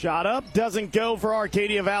Shot up, doesn't go for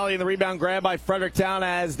Arcadia Valley, and the rebound grab by Fredericktown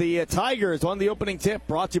as the Tigers won the opening tip,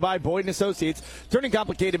 brought to you by Boyd & Associates, turning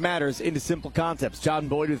complicated matters into simple concepts. John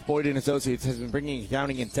Boyd with Boyd & Associates has been bringing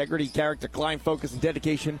accounting integrity, character, client focus, and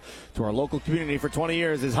dedication to our local community for 20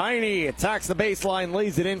 years. As Heine attacks the baseline,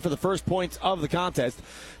 lays it in for the first points of the contest.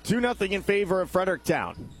 2-0 in favor of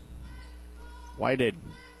Fredericktown. Whited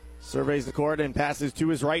surveys the court and passes to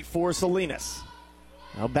his right for Salinas.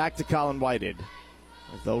 Now back to Colin Whited.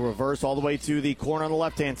 They'll reverse all the way to the corner on the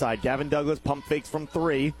left-hand side. Gavin Douglas pump fakes from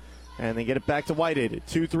 3, and they get it back to Whited.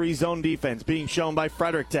 2-3 zone defense being shown by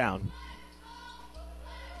Fredericktown.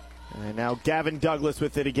 And now Gavin Douglas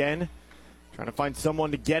with it again. Trying to find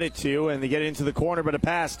someone to get it to, and they get it into the corner, but a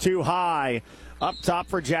pass too high. Up top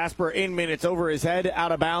for Jasper Inman. It's over his head,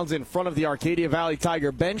 out of bounds in front of the Arcadia Valley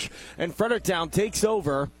Tiger bench, and Fredericktown takes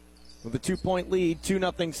over with a 2-point lead, 2-0,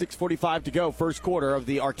 6:45 to go, first quarter of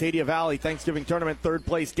the Arcadia Valley Thanksgiving Tournament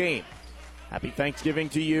third-place game. Happy Thanksgiving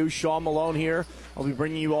to you. Sean Malone here. I'll be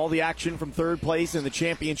bringing you all the action from third place in the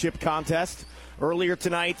championship contest. Earlier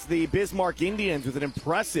tonight, the Bismarck Indians with an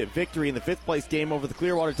impressive victory in the fifth-place game over the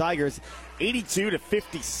Clearwater Tigers.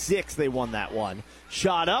 82-56, they won that one.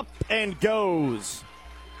 Shot up and goes.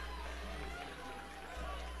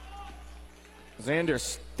 Xander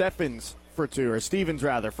Stevens for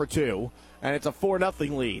 2, and it's a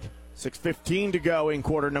 4-0 lead. 6:15 to go in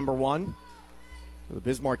quarter number 1. The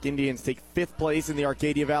Bismarck Indians take 5th place in the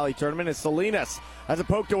Arcadia Valley Tournament as Salinas has it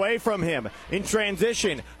poked away from him. In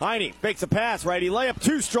transition, Heine fakes a pass, righty layup,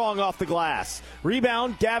 too strong off the glass.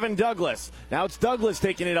 Rebound, Gavin Douglas. Now it's Douglas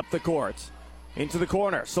taking it up the court. Into the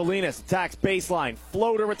corner, Salinas attacks baseline.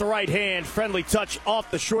 Floater with the right hand, friendly touch off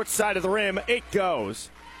the short side of the rim. It goes.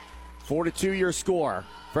 4-2 your score.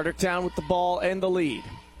 Fredericktown with the ball and the lead.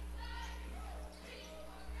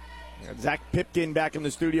 Zach Pipkin back in the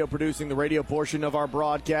studio producing the radio portion of our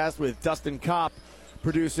broadcast, with Dustin Kopp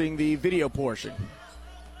producing the video portion.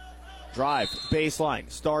 Drive, baseline,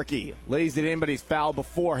 Starkey lays it in, but he's fouled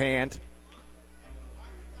beforehand.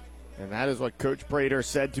 And that is what Coach Prater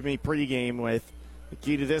said to me pregame with the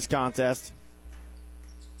key to this contest.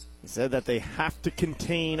 He said that they have to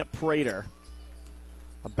contain Prater.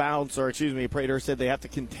 Prater said they have to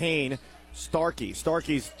contain Starkey.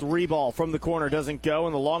 Starkey's 3-ball from the corner doesn't go,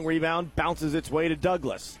 and the long rebound bounces its way to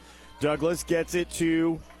Douglas. Douglas gets it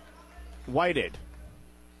to Whited.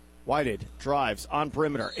 Whited drives on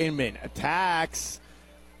perimeter. Inman attacks.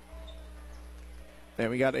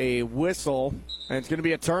 And we got a whistle, and it's going to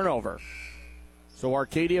be a turnover. So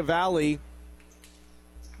Arcadia Valley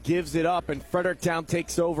gives it up, and Fredericktown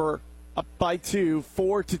takes over up by 2,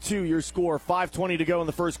 4-2 your score, 5:20 to go in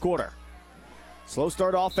the first quarter. Slow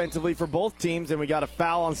start offensively for both teams, and we got a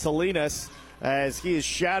foul on Salinas as he is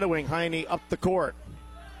shadowing Heine up the court.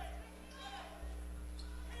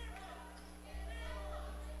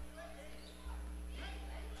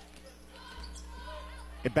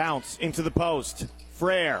 It bounced into the post.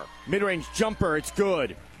 Frere, mid-range jumper, it's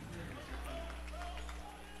good.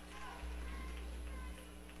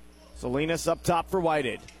 Salinas up top for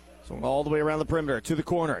Whited. So all the way around the perimeter to the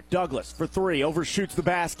corner. Douglas for 3, overshoots the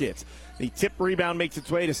basket. The tip rebound makes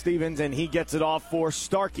its way to Stevens, and he gets it off for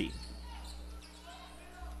Starkey.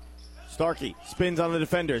 Starkey spins on the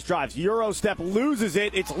defenders, drives, Euro step, loses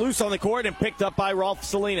it. It's loose on the court and picked up by Rolf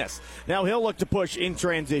Salinas. Now he'll look to push in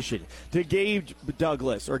transition to Gage,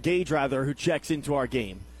 who checks into our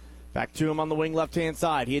game. Back to him on the wing left-hand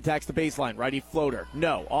side. He attacks the baseline. Righty floater.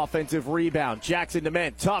 No. Offensive rebound. Jackson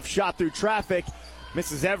Dement. Tough shot through traffic.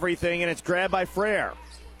 Misses everything, and it's grabbed by Frere.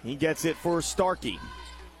 He gets it for Starkey.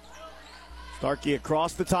 Starkey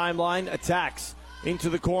across the timeline. Attacks into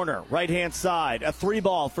the corner. Right-hand side. A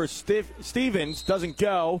 3-ball for Stevens. Doesn't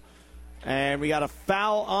go. And we got a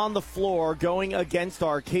foul on the floor going against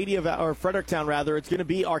Fredericktown, rather. It's going to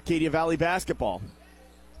be Arcadia Valley basketball.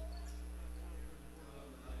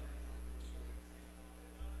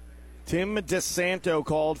 Tim DeSanto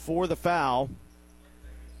called for the foul.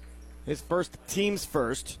 His team's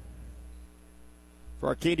first. For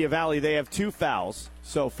Arcadia Valley, they have 2 fouls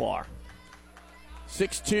so far.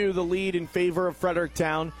 6-2 the lead in favor of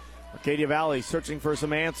Fredericktown. Arcadia Valley searching for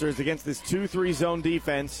some answers against this 2-3 zone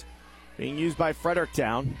defense being used by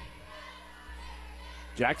Fredericktown.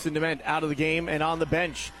 Jackson Dement out of the game and on the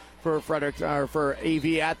bench for AV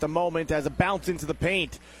at the moment as a bounce into the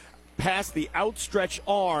paint past the outstretched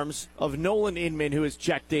arms of Nolan Inman, who has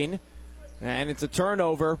checked in. And it's a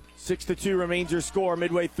turnover. 6-2 remains your score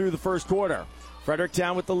midway through the first quarter.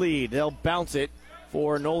 Fredericktown with the lead. They'll bounce it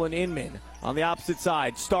for Nolan Inman. On the opposite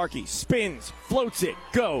side, Starkey spins, floats it,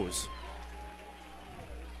 goes.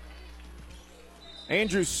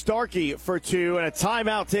 Andrew Starkey for 2, and a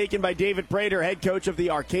timeout taken by David Prater, head coach of the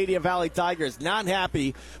Arcadia Valley Tigers. Not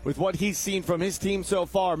happy with what he's seen from his team so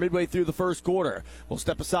far midway through the first quarter. We'll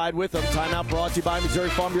step aside with him. Timeout brought to you by Missouri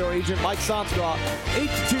Farm Bureau agent Mike Sonstraw.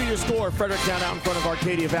 8-2 your score. Fredericktown out in front of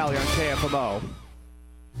Arcadia Valley on KFMO.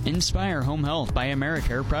 Inspire Home Health by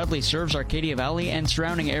Americare proudly serves Arcadia Valley and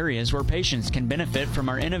surrounding areas where patients can benefit from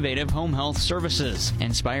our innovative home health services.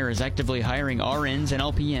 Inspire is actively hiring RNs and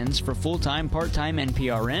LPNs for full-time, part-time, and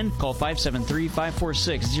PRN. Call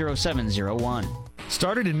 573-546-0701.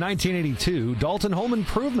 Started in 1982, Dalton Home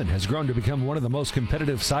Improvement has grown to become one of the most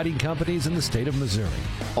competitive siding companies in the state of Missouri.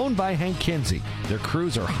 Owned by Hank Kinsey, their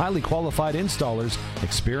crews are highly qualified installers,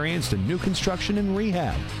 experienced in new construction and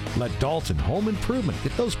rehab. Let Dalton Home Improvement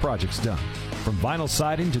get those projects done. From vinyl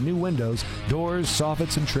siding to new windows, doors,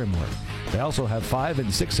 soffits, and trim work. They also have 5- and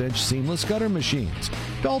 6-inch seamless gutter machines.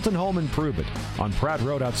 Dalton Home Improvement on Pratt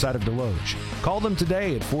Road outside of Deloge. Call them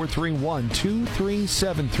today at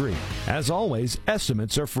 431-2373. As always,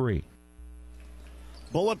 estimates are free.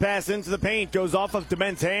 Bullet pass into the paint goes off of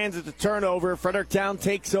Dement's hands at the turnover. Fredericktown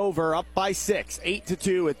takes over, up by 6,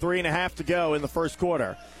 8-2 with 3.5 to go in the first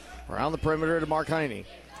quarter. Around the perimeter to Mark Heine.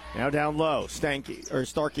 Now down low, Starkey.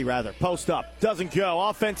 Post up, doesn't go.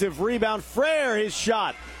 Offensive rebound, Frere, his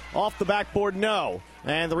shot. Off the backboard, no.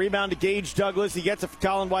 And the rebound to Gage Douglas. He gets it for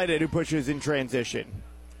Colin Whitehead, who pushes in transition.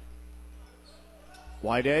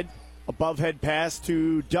 Whitehead, above head pass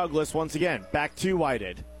to Douglas once again. Back to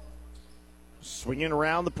Whitehead. Swinging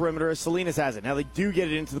around the perimeter as Salinas has it. Now they do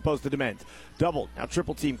get it into the post of Dement. Double. Now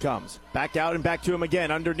triple team comes. Back out and back to him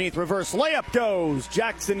again. Underneath, reverse layup goes.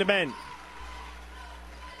 Jackson Dement.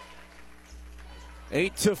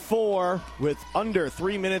 8-4 with under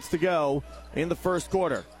 3 minutes to go in the first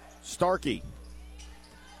quarter. Starkey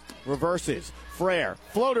reverses. Frere.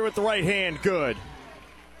 Floater with the right hand. Good.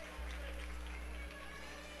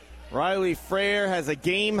 Riley Frere has a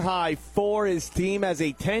game high 4. His team has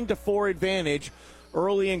a 10-4 advantage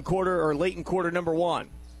early in quarter or late in quarter number 1.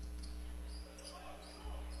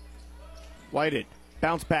 Whitehead.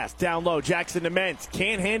 Bounce pass down low. Jackson Dement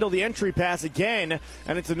can't handle the entry pass again,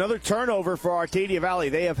 and it's another turnover for Arcadia Valley.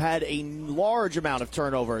 They have had a large amount of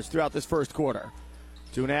turnovers throughout this first quarter.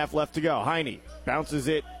 2.5 left to go. Heine bounces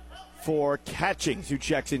it for Catchings, who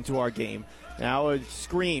checks into our game. Now a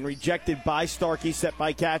screen rejected by Starkey, set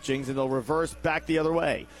by Catchings, and they'll reverse back the other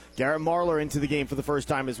way. Garrett Marler into the game for the first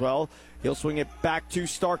time as well. He'll swing it back to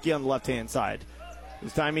Starkey on the left-hand side.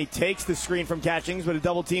 This time he takes the screen from Catchings, but a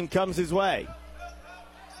double team comes his way.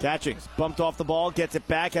 Catchings bumped off the ball, gets it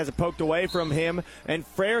back, has it poked away from him, and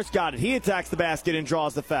Frere's got it. He attacks the basket and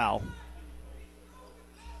draws the foul.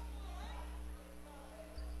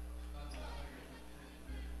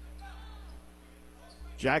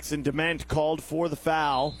 Jackson Dement called for the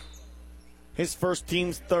foul. His first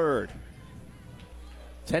team's third.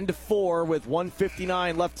 10-4 with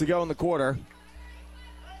 1:59 left to go in the quarter.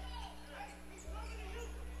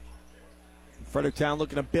 Fredericktown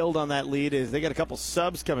looking to build on that lead as they got a couple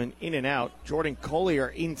subs coming in and out. Jordan Collier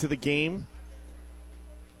into the game.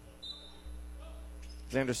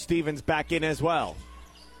 Xander Stevens back in as well.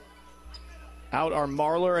 Out are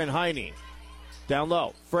Marler and Heine. Down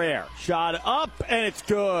low, Frere, shot up, and it's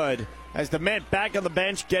good. As Dement back on the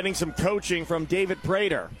bench getting some coaching from David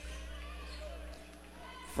Prater.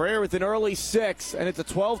 Frere with an early 6, and it's a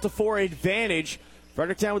 12-4 advantage.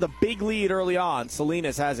 Fredericktown with a big lead early on.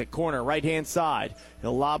 Salinas has it, corner, right-hand side.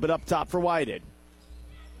 He'll lob it up top for Whitehead.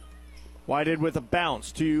 Whitehead with a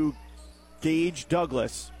bounce to Gage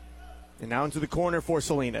Douglas. And now into the corner for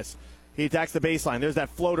Salinas. He attacks the baseline. There's that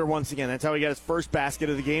floater once again. That's how he got his first basket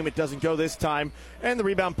of the game. It doesn't go this time. And the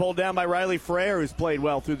rebound pulled down by Riley Frere, who's played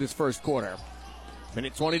well through this first quarter.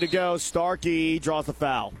 Minute 20 to go. Starkey draws the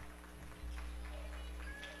foul.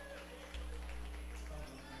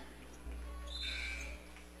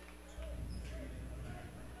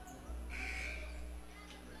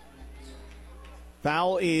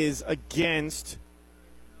 Foul is against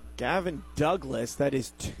Gavin Douglas. That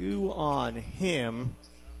is 2 on him.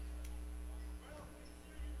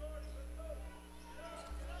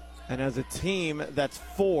 And as a team, that's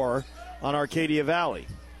 4 on Arcadia Valley.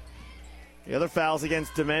 The other foul's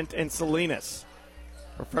against Dement and Salinas.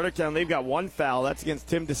 For Fredericktown, they've got 1 foul. That's against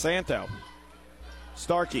Tim DeSanto.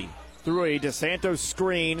 Starkey through a DeSanto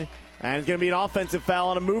screen, and it's going to be an offensive foul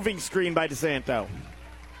on a moving screen by DeSanto.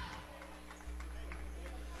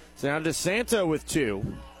 So now DeSanto with 2.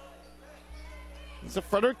 It's a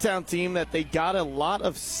Fredericktown team that they got a lot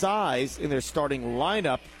of size in their starting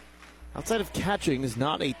lineup. Outside of catching, is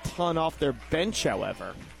not a ton off their bench,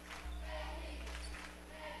 however.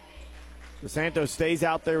 DeSanto stays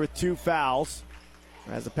out there with 2 fouls.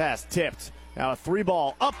 As the pass tipped. Now a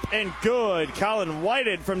 3-ball up and good. Colin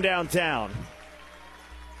Whited from downtown.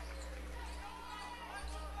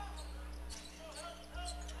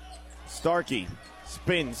 Starkey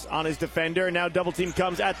spins on his defender. Now double team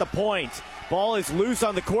comes at the point. Ball is loose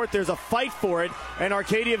on the court. There's a fight for it, and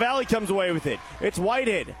Arcadia Valley comes away with it. It's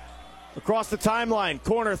Whitehead across the timeline.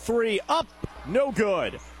 Corner 3 up, no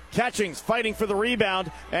good. Catchings fighting for the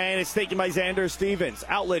rebound, and it's taken by Xander Stevens.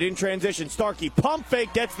 Outlet in transition. Starkey pump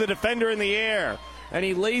fake, gets the defender in the air, and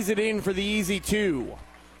he lays it in for the easy 2.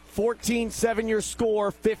 14-7 your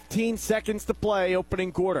score, 15 seconds to play,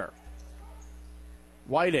 opening quarter.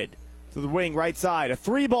 Whitehead to the wing, right side. A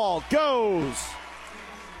 3-ball goes.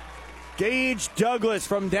 Gage Douglas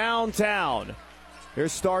from downtown.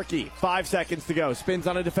 Here's Starkey, 5 seconds to go. Spins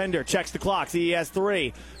on a defender, checks the clock. He has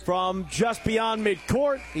 3 from just beyond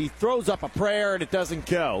midcourt. He throws up a prayer, and it doesn't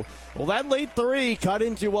go. Well, that late 3 cut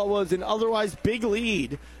into what was an otherwise big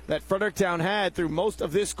lead that Fredericktown had through most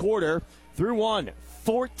of this quarter. Through 1,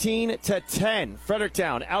 14-10.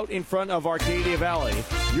 Fredericktown out in front of Arcadia Valley.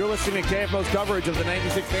 You're listening to KFMO's coverage of the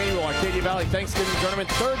 96th Annual Arcadia Valley Thanksgiving Tournament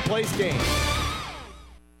third place game.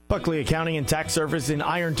 Buckley Accounting and Tax Service in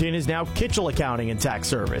Ironton is now Kitchell Accounting and Tax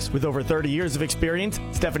Service. With over 30 years of experience,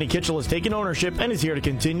 Stephanie Kitchell has taken ownership and is here to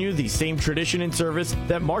continue the same tradition and service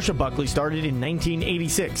that Marsha Buckley started in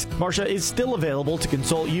 1986. Marsha is still available to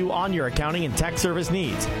consult you on your accounting and tax service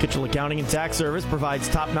needs. Kitchell Accounting and Tax Service provides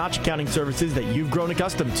top-notch accounting services that you've grown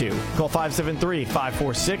accustomed to. Call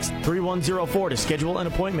 573-546-3104 to schedule an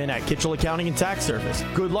appointment at Kitchell Accounting and Tax Service.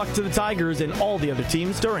 Good luck to the Tigers and all the other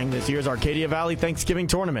teams during this year's Arcadia Valley Thanksgiving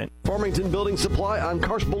Tournament. Farmington Building Supply on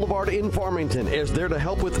Karst Boulevard in Farmington is there to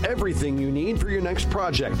help with everything you need for your next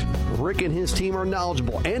project. Rick and his team are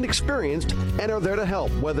knowledgeable and experienced and are there to help,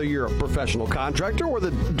 whether you're a professional contractor or the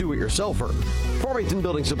do-it-yourselfer. Farmington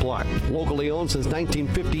Building Supply, locally owned since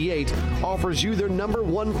 1958, offers you their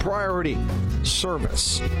 #1 priority,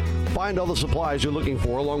 service. Find all the supplies you're looking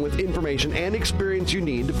for along with information and experience you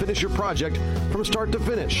need to finish your project from start to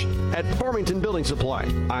finish at Farmington Building Supply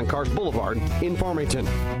on Karst Boulevard in Farmington.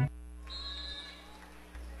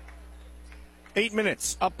 8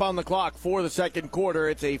 minutes up on the clock for the second quarter.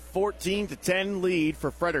 It's a 14-10 lead for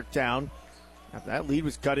Fredericktown. That lead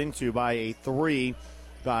was cut into by a 3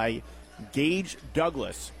 by Gage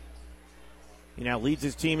Douglas. He now leads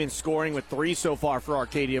his team in scoring with 3 so far for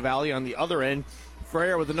Arcadia Valley. On the other end,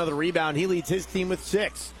 Frere with another rebound. He leads his team with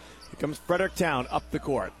 6. Here comes Fredericktown up the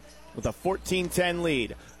court with a 14-10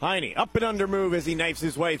 lead. Heine up and under move as he knifes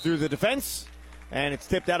his way through the defense. And it's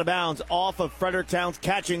tipped out of bounds off of Fredericktown's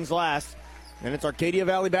catchings last. And it's Arcadia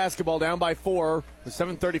Valley basketball down by 4 with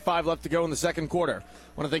 7:35 left to go in the second quarter. I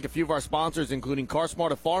want to thank a few of our sponsors, including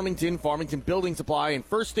CarSmart of Farmington, Farmington Building Supply, and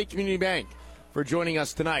First State Community Bank for joining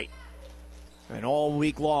us tonight. And all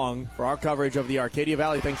week long for our coverage of the Arcadia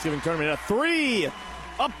Valley Thanksgiving Tournament. A 3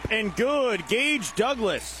 up and good. Gage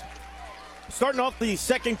Douglas starting off the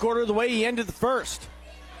second quarter the way he ended the first.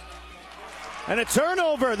 And a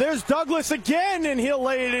turnover. There's Douglas again, and he'll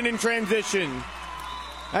lay it in transition.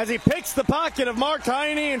 As he picks the pocket of Mark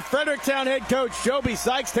Heine, and Fredericktown head coach Joby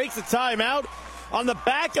Sykes takes a timeout on the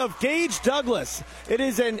back of Gage Douglas. It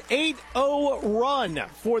is an 8-0 run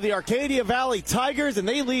for the Arcadia Valley Tigers, and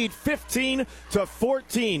they lead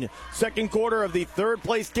 15-14. Second quarter of the third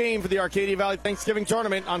place game for the Arcadia Valley Thanksgiving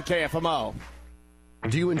Tournament on KFMO.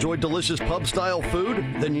 Do you enjoy delicious pub-style food?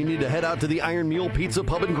 Then you need to head out to the Iron Mule Pizza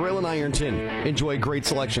Pub and Grill in Ironton. Enjoy a great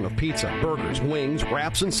selection of pizza, burgers, wings,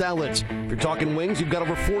 wraps, and salads. If you're talking wings, you've got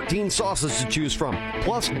over 14 sauces to choose from,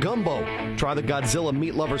 plus gumbo. Try the Godzilla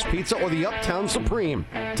Meat Lovers Pizza or the Uptown Supreme.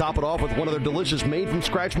 Top it off with one of their delicious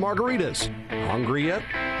made-from-scratch margaritas. Hungry yet?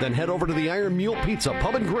 Then head over to the Iron Mule Pizza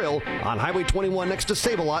Pub and Grill on Highway 21 next to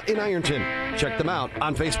Save-A-Lot in Ironton. Check them out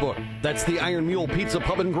on Facebook. That's the Iron Mule Pizza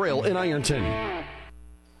Pub and Grill in Ironton.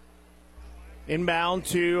 Inbound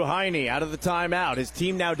to Heine out of the timeout. His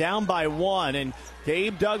team now down by 1, and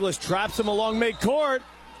Gabe Douglas traps him along midcourt.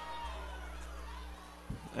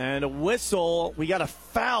 And a whistle. We got a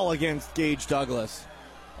foul against Gage Douglas.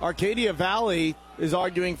 Arcadia Valley is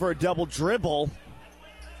arguing for a double dribble.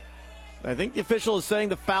 I think the official is saying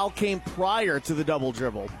the foul came prior to the double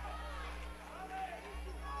dribble.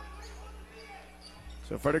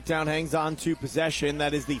 So Fredericktown hangs on to possession.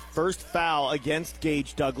 That is the first foul against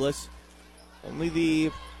Gage Douglas. Only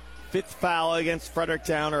the 5th foul against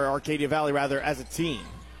Fredericktown, or Arcadia Valley rather, as a team.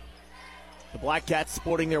 The Black Cats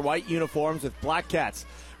sporting their white uniforms with Black Cats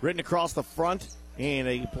written across the front in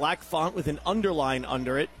a black font with an underline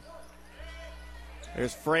under it.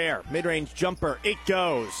 There's Frere, mid-range jumper. It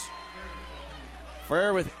goes.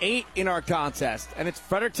 Frere with 8 in our contest, and it's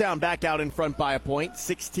Fredericktown back out in front by a point,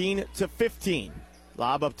 16-15.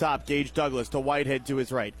 Lob up top, Gage Douglas to Whitehead to his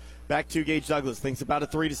right. Back to Gage Douglas, thinks about a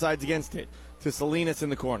 3, decides against it. To Salinas in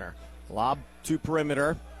the corner. Lob to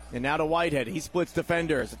perimeter, and now to Whitehead. He splits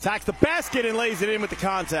defenders, attacks the basket, and lays it in with the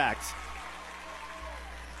contact.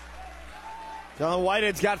 John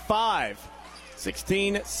Whitehead's got 5.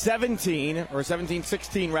 16-17, or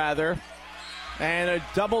 17-16 rather. And a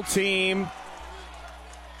double team.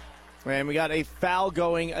 And we got a foul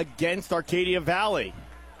going against Arcadia Valley.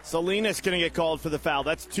 Salinas going to get called for the foul.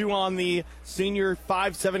 That's 2 on the senior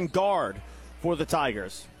 5'7" guard for the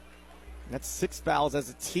Tigers. That's 6 fouls as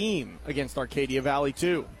a team against Arcadia Valley,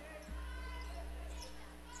 too.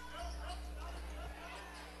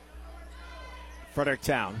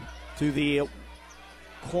 Fredericktown to the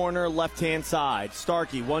corner left-hand side.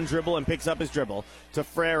 Starkey, 1 dribble and picks up his dribble to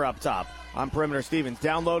Frere up top. On perimeter, Stevens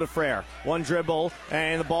down low to Frere. 1 dribble,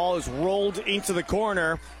 and the ball is rolled into the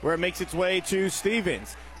corner where it makes its way to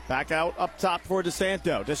Stevens. Back out up top for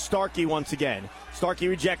DeSanto. To Starkey once again. Starkey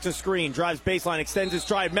rejects a screen, drives baseline, extends his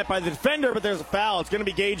stride, met by the defender, but there's a foul. It's going to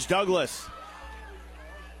be Gage Douglas.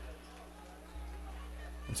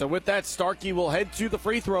 And so with that, Starkey will head to the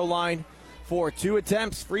free throw line for 2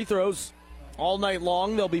 attempts. Free throws all night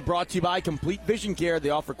long. They'll be brought to you by Complete Vision Care. They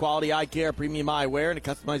offer quality eye care, premium eyewear, and a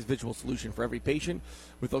customized visual solution for every patient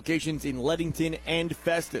with locations in Leadington and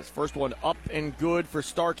Festus. First one up and good for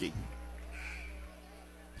Starkey.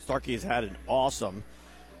 Starkey has had an awesome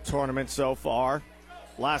tournament so far.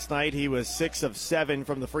 Last night he was 6 of 7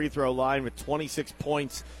 from the free throw line with 26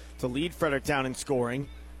 points to lead Fredericktown in scoring.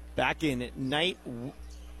 Back in night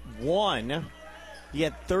 1, he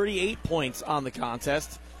had 38 points on the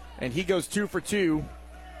contest. And he goes 2 for 2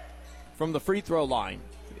 from the free throw line.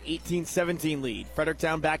 18-17 lead.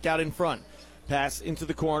 Fredericktown back out in front. Pass into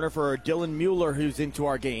the corner for Dylan Mueller, who's into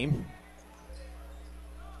our game.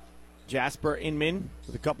 Jasper Inman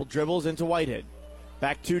with a couple dribbles into Whitehead.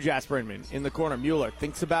 Back to Jasper Inman in the corner. Mueller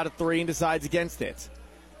thinks about a 3 and decides against it.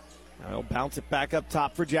 Now he'll bounce it back up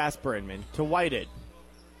top for Jasper Inman to Whitehead.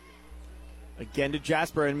 Again to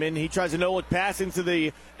Jasper Inman. He tries a no-look pass into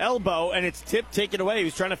the elbow, and it's tipped, taken away. He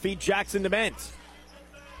was trying to feed Jackson Dement.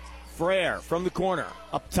 Frere from the corner.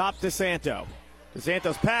 Up top, DeSanto.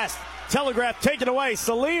 DeSanto's pass. Telegraph taken away.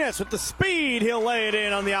 Salinas with the speed. He'll lay it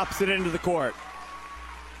in on the opposite end of the court.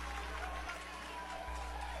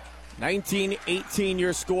 19-18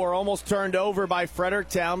 your score. Almost turned over by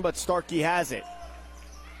Fredericktown, but Starkey has it.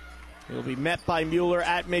 He'll be met by Mueller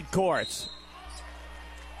at midcourt.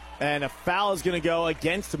 And a foul is going to go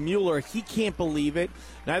against Mueller. He can't believe it.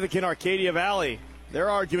 Neither can Arcadia Valley.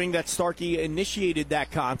 They're arguing that Starkey initiated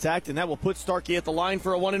that contact, and that will put Starkey at the line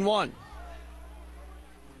for a 1-and-1.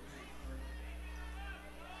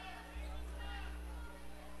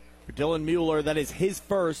 For Dylan Mueller, that is his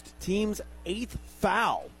first, team's 8th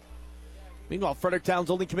foul. Meanwhile,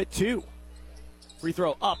 Fredericktown's only commit 2. Free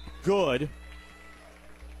throw up, good.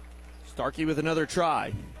 Starkey with another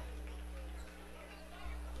try.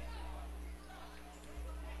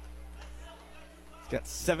 Got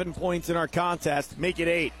 7 points in our contest, make it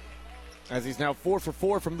 8. As he's now 4 for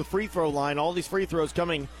 4 from the free throw line. All these free throws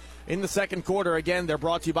coming in the second quarter. Again, they're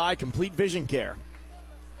brought to you by Complete Vision Care.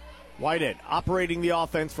 Whitehead operating the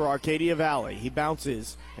offense for Arcadia Valley. He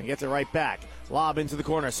bounces and gets it right back. Lob into the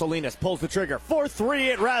corner. Salinas pulls the trigger.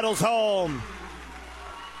 4-3, it rattles home.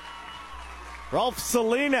 Rolf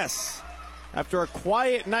Salinas, after a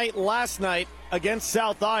quiet night last night against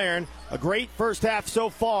South Iron, a great first half so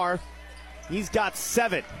far. He's got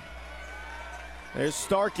 7. There's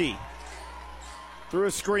Starkey. Through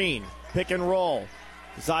a screen. Pick and roll.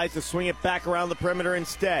 Decides to swing it back around the perimeter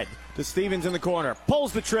instead. To Stevens in the corner.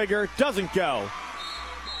 Pulls the trigger. Doesn't go.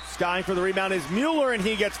 Skying for the rebound is Mueller, and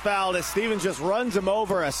he gets fouled as Stevens just runs him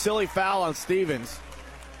over. A silly foul on Stevens.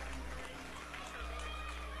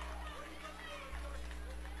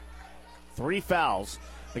 Three fouls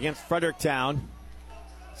against Fredericktown.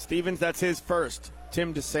 Stevens, that's his first.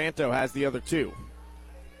 Tim DeSanto has the other 2.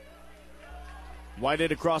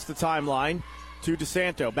 Whitehead across the timeline to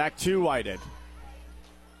DeSanto. Back to Whitehead.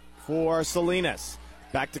 For Salinas.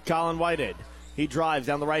 Back to Colin Whitehead. He drives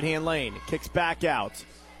down the right-hand lane. Kicks back out.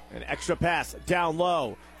 An extra pass down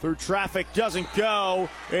low. Through traffic. Doesn't go.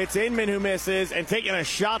 It's Inman who misses. And taking a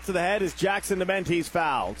shot to the head is Jackson Dement. He's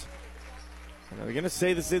fouled. And are they going to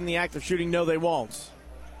say this is in the act of shooting? No, they won't.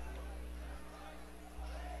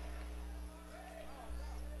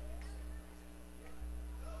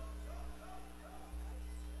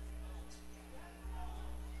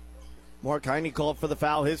 Mark Heine called for the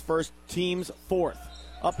foul, his first, team's 4th.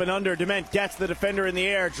 Up and under, Dement gets the defender in the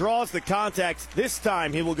air, draws the contact. This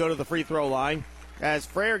time he will go to the free throw line as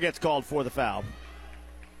Frere gets called for the foul.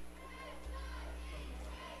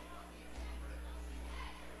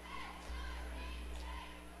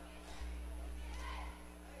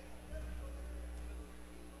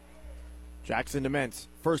 Jackson Dement,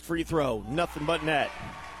 first free throw, nothing but net.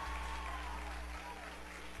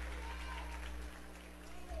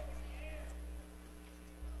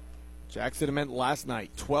 Jackson Dement last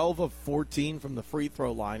night, 12 of 14 from the free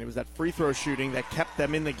throw line. It was that free throw shooting that kept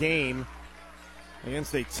them in the game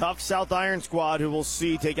against a tough South Iron squad who we'll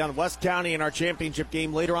see take on West County in our championship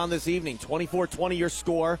game later on this evening. 24-20 your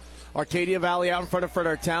score. Arcadia Valley out in front of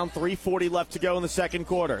Fredericktown. 3:40 left to go in the second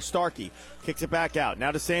quarter. Starkey kicks it back out.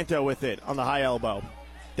 Now DeSanto with it on the high elbow.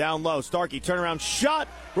 Down low, Starkey, turnaround shot,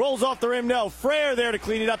 rolls off the rim, no. Frere there to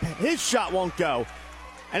clean it up. His shot won't go.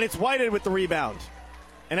 And it's Whitehead with the rebound.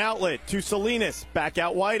 An outlet to Salinas, back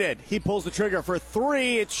out Whitehead. He pulls the trigger for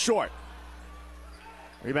three, it's short.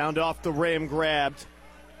 Rebound off the rim, grabbed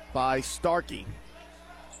by Starkey.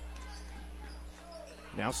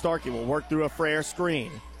 Now Starkey will work through a Frere screen.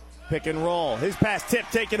 Pick and roll, his pass tip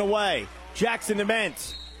taken away. Jackson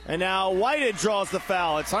Dement, and now Whitehead draws the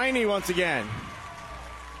foul. It's Heine once again.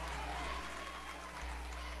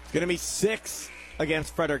 It's going to be 6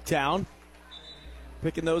 against Fredericktown.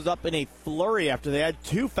 Picking those up in a flurry after they had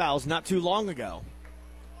 2 fouls not too long ago.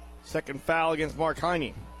 Second foul against Mark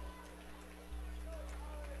Heine.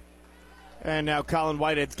 And now Colin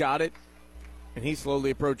Whitehead's got it. And he slowly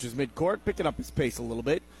approaches midcourt, picking up his pace a little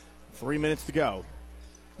bit. 3 minutes to go.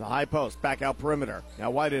 The high post, back out perimeter. Now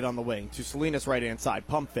Whitehead on the wing to Salinas right-hand side.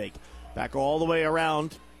 Pump fake. Back all the way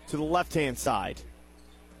around to the left-hand side.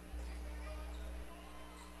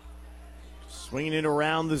 Swinging it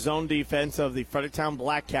around the zone defense of the Fredericktown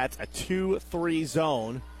Black Cats, a 2-3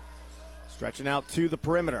 zone. Stretching out to the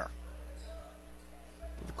perimeter.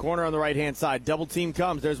 The corner on the right-hand side. Double team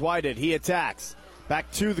comes. There's Whitehead. He attacks. Back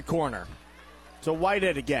to the corner. To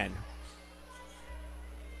Whitehead again.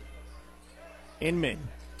 Inman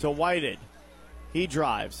to Whitehead. He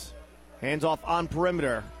drives. Hands off on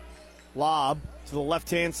perimeter. Lob to the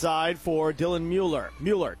left-hand side for Dylan Mueller.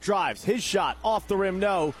 Mueller drives. His shot off the rim,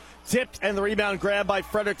 no. Tipped, and the rebound grabbed by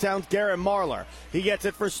Fredericktown's Garrett Marlar. He gets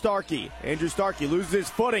it for Starkey. Andrew Starkey loses his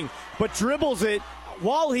footing, but dribbles it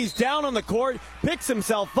while he's down on the court, picks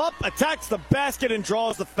himself up, attacks the basket, and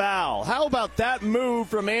draws the foul. How about that move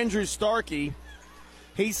from Andrew Starkey?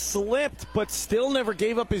 He slipped, but still never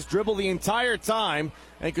gave up his dribble the entire time,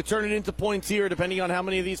 and could turn it into points here depending on how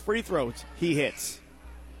many of these free throws he hits.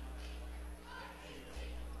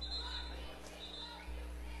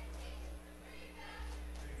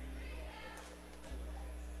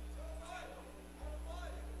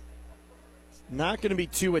 Not going to be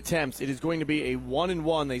 2 attempts. It is going to be a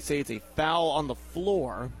 1-and-1. They say it's a foul on the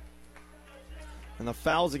floor. And the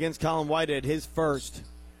foul's against Colin Whitehead, his first.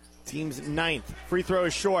 Team's 9th. Free throw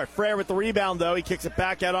is short. Frere with the rebound, though. He kicks it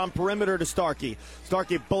back out on perimeter to Starkey.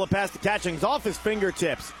 Starkey bullet past the catching. It's off his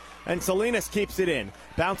fingertips. And Salinas keeps it in.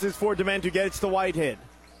 Bounces for Dement, who gets to Whitehead.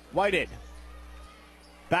 Whitehead.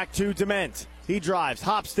 Back to Dement. He drives,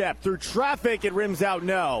 hop step through traffic. It rims out,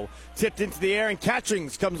 no. Tipped into the air, and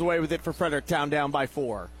Catchings comes away with it for Fredericktown, down by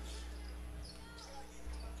 4.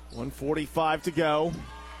 1:45 to go.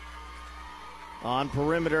 On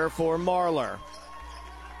perimeter for Marlar.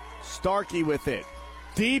 Starkey with it.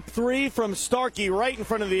 Deep three from Starkey right in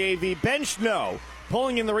front of the AV. Bench, no.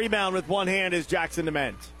 Pulling in the rebound with one hand is Jackson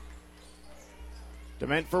Dement.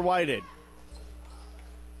 Dement for Whitehead.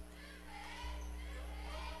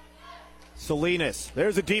 Salinas.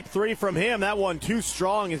 There's a deep three from him. That one too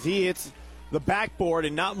strong as he hits the backboard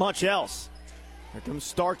and not much else. Here comes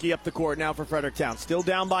Starkey up the court now for Fredericktown. Still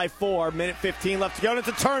down by 4. Minute 15 left to go. And it's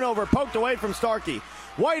a turnover. Poked away from Starkey.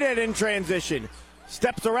 Whitehead in transition.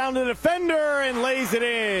 Steps around the defender and lays it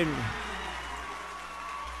in.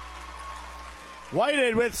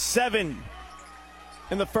 Whitehead with 7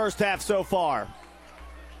 in the first half so far.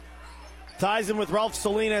 Ties him with Ralph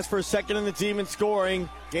Salinas for second in the team in scoring.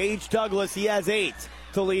 Gage Douglas, he has 8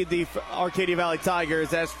 to lead the Arcadia Valley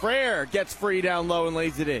Tigers as Frere gets free down low and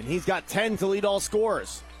lays it in. He's got 10 to lead all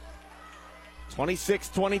scorers.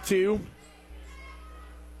 26-22.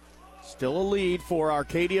 Still a lead for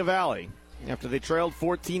Arcadia Valley after they trailed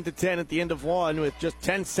 14-10 at the end of one with just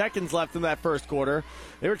 10 seconds left in that first quarter.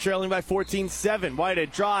 They were trailing by 14-7.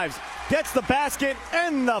 Whitehead drives, gets the basket,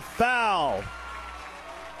 and the foul.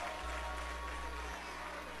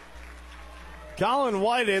 Colin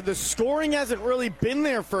Whitehead, the scoring hasn't really been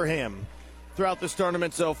there for him throughout this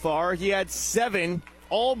tournament so far. He had 7,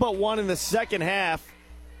 all but 1 in the second half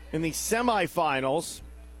in the semifinals.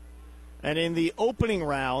 And in the opening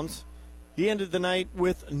round, he ended the night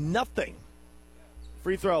with nothing.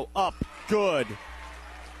 Free throw up, good.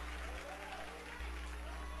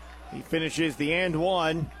 He finishes the and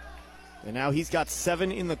one, and now he's got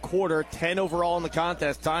 7 in the quarter, 10 overall in the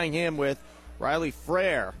contest, tying him with Riley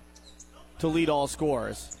Frere to lead all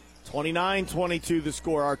scorers. 29-22 the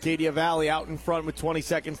score. Arcadia Valley out in front with 20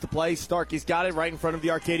 seconds to play. Starkey's got it right in front of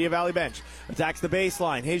the Arcadia Valley bench. Attacks the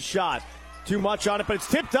baseline. His shot. Too much on it, but it's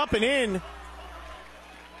tipped up and in.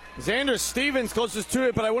 Xander Stevens closest to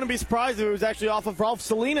it, but I wouldn't be surprised if it was actually off of Rolf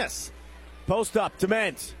Salinas. Post up,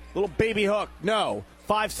 Dement. Little baby hook. No.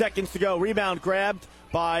 5 seconds to go. Rebound grabbed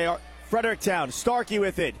by Fredericktown. Starkey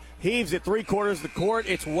with it. Heaves it 3/4 of the court.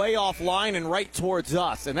 It's way offline and right towards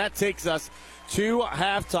us. And that takes us to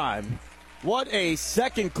halftime. What a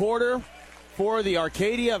second quarter for the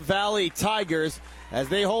Arcadia Valley Tigers as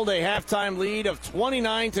they hold a halftime lead of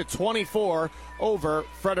 29-24 over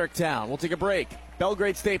Fredericktown. We'll take a break.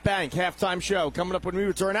 Belgrade State Bank halftime show coming up when we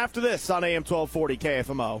return after this on AM 1240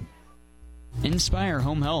 KFMO. Inspire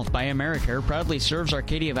Home Health by Americare proudly serves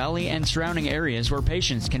Arcadia Valley and surrounding areas where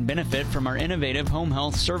patients can benefit from our innovative home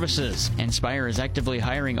health services. Inspire is actively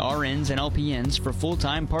hiring RNs and LPNs for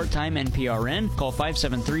full-time, part-time, and PRN. Call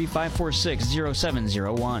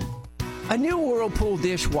 573-546-0701. A new Whirlpool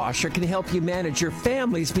dishwasher can help you manage your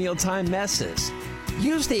family's mealtime messes.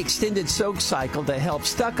 Use the extended soak cycle to help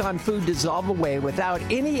stuck-on food dissolve away without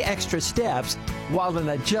any extra steps, while an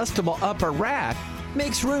adjustable upper rack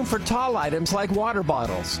makes room for tall items like water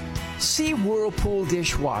bottles. See Whirlpool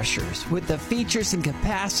dishwashers with the features and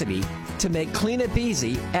capacity to make cleanup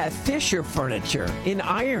easy at Fisher Furniture in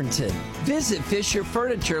Ironton. Visit Fisher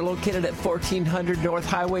Furniture located at 1400 North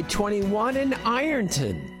Highway 21 in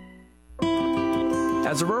Ironton.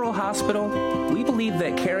 As a rural hospital, we believe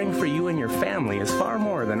that caring for you and your family is far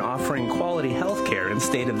more than offering quality health care and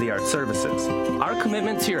state-of-the-art services. Our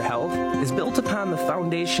commitment to your health is built upon the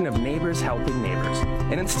foundation of neighbors helping neighbors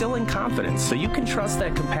and instilling confidence so you can trust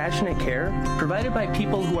that compassionate care provided by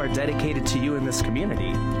people who are dedicated to you in this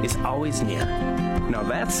community is always near. Now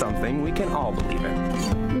that's something we can all believe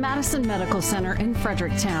in. Madison Medical Center in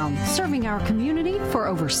Fredericktown, serving our community for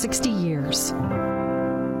over 60 years.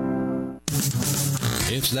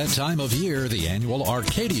 It's that time of year, the annual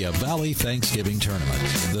Arcadia Valley Thanksgiving Tournament.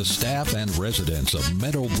 The staff and residents of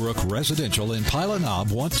Meadowbrook Residential in Pilot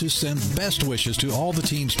Knob want to send best wishes to all the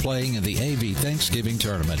teams playing in the AV Thanksgiving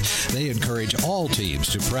Tournament. They encourage all teams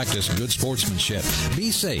to practice good sportsmanship,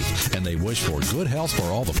 be safe, and they wish for good health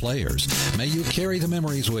for all the players. May you carry the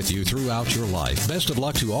memories with you throughout your life. Best of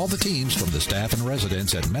luck to all the teams from the staff and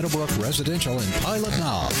residents at Meadowbrook Residential in Pilot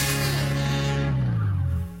Knob.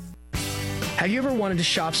 Have you ever wanted to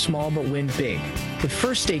shop small but win big? With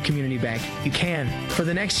First State Community Bank, you can. For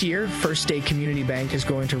the next year, First State Community Bank is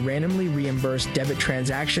going to randomly reimburse debit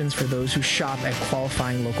transactions for those who shop at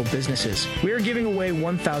qualifying local businesses. We are giving away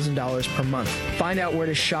 $1,000 per month. Find out where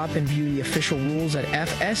to shop and view the official rules at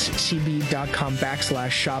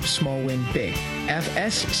fscb.com/shop small win big.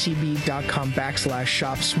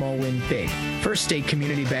 fscb.com/shop small win big. First State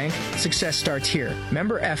Community Bank, success starts here.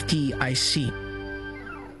 Member FDIC.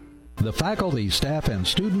 The faculty, staff, and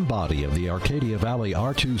student body of the Arcadia Valley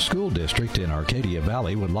R2 School District in Arcadia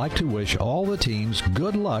Valley would like to wish all the teams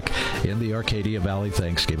good luck in the Arcadia Valley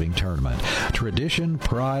Thanksgiving Tournament. Tradition,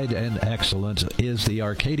 pride, and excellence is the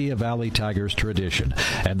Arcadia Valley Tigers tradition,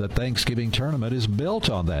 and the Thanksgiving Tournament is built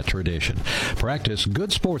on that tradition. Practice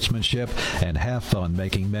good sportsmanship and have fun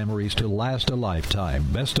making memories to last a lifetime.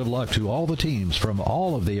 Best of luck to all the teams from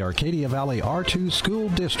all of the Arcadia Valley R2 School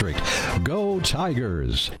District. Go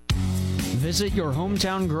Tigers! Visit your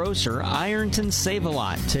hometown grocer, Ironton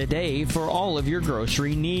Save-A-Lot, today for all of your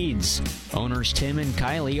grocery needs. Owners Tim and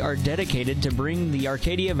Kylie are dedicated to bring the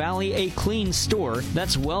Arcadia Valley a clean store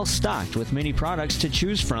that's well stocked with many products to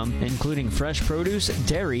choose from, including fresh produce,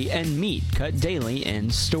 dairy, and meat cut daily in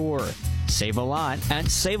store. Save a lot at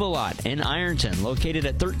Save-A-Lot in Ironton, located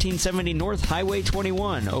at 1370 North Highway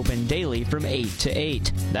 21, open daily from 8 to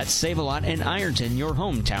 8. That's Save-A-Lot in Ironton, your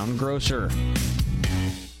hometown grocer.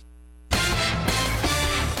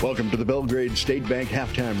 Welcome to the Belgrade State Bank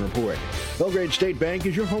Halftime Report. Belgrade State Bank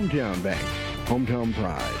is your hometown bank. Hometown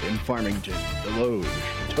pride in Farmington, Deloge,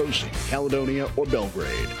 Potosi, Caledonia, or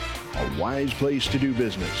Belgrade. A wise place to do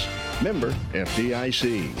business. Member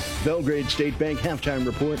FDIC. Belgrade State Bank Halftime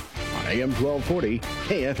Report on AM 1240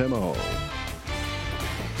 KFMO.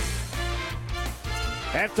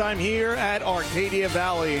 Halftime here at Arcadia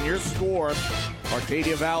Valley, and your score,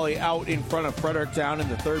 Arcadia Valley out in front of Fredericktown in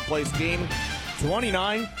the third place game.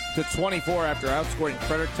 29-24 after outscoring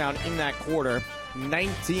Fredericktown in that quarter,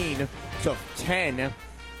 19-10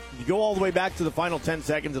 You go all the way back to the final 10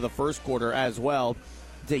 seconds of the first quarter as well.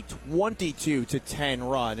 It's a 22-10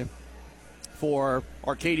 run for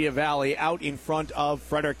Arcadia Valley out in front of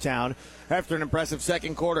Fredericktown after an impressive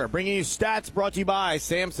second quarter. Bringing you stats brought to you by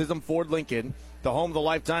Sam Sism Ford Lincoln, the home of the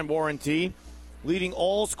lifetime warranty. Leading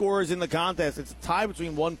all scorers in the contest. It's a tie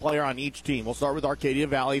between one player on each team. We'll start with Arcadia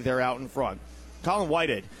Valley. They're out in front. Colin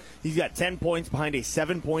Whitehead, he's got 10 points behind a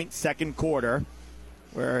 7-point second quarter,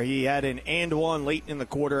 where he had an and one late in the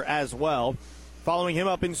quarter as well. Following him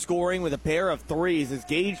up in scoring with a pair of threes is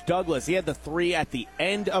Gage Douglas. He had the three at the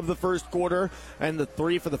end of the first quarter and the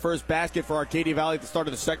three for the first basket for Arcadia Valley at the start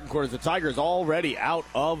of the second quarter. The Tigers already out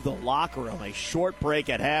of the locker room. A short break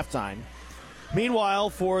at halftime.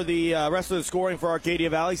 Meanwhile, for the rest of the scoring for Arcadia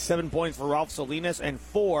Valley, 7 points for Ralph Salinas and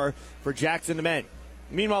 4 for Jackson DeMent.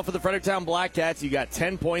 Meanwhile, for the Fredericktown Black Cats, you got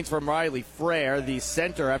 10 points from Riley Frere, the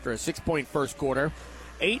center, after a 6-point first quarter.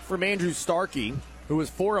 8 from Andrew Starkey, who was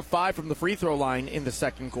 4 of 5 from the free throw line in the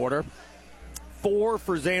second quarter. 4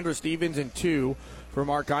 for Xander Stevens and 2 for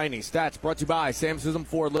Mark Heine. Stats brought to you by Sam Sism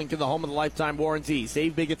Ford Lincoln, the home of the lifetime warranty.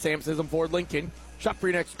 Save big at Sam Sism Ford Lincoln. Shop for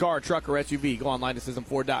your next car, truck, or SUV. Go online to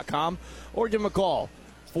SismFord.com or give them a call,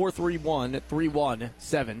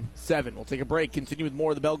 431-3177. We'll take a break, continue with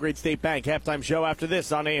more of the Belgrade State Bank halftime show after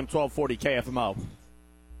this on AM 1240 KFMO.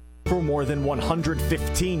 For more than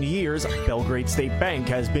 115 years, Belgrade State Bank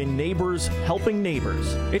has been neighbors helping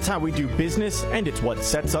neighbors. It's how we do business, and it's what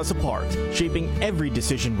sets us apart, shaping every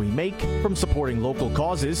decision we make, from supporting local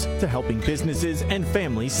causes to helping businesses and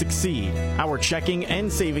families succeed. Our checking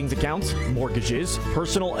and savings accounts, mortgages,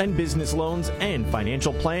 personal and business loans, and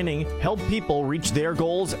financial planning help people reach their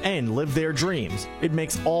goals and live their dreams. It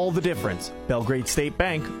makes all the difference. Belgrade State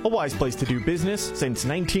Bank, a wise place to do business since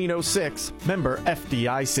 1906. Member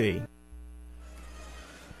FDIC.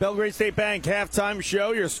 Belgrade State Bank halftime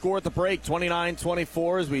show. Your score at the break,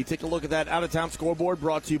 29-24, as we take a look at that out-of-town scoreboard,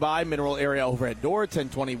 brought to you by Mineral Area Overhead Door,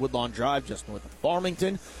 1020 Woodlawn Drive, just north of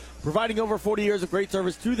Farmington. Providing over 40 years of great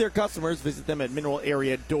service to their customers. Visit them at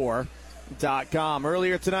mineralareadoor.com.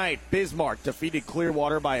 Earlier tonight, Bismarck defeated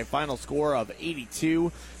Clearwater by a final score of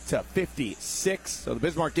 82-56. So the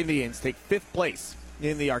Bismarck Indians take 5th place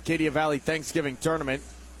in the Arcadia Valley Thanksgiving Tournament.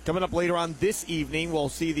 Coming up later on this evening, we'll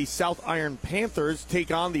see the South Iron Panthers take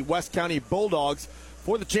on the West County Bulldogs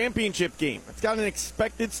for the championship game. It's got an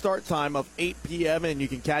expected start time of 8 p.m., and you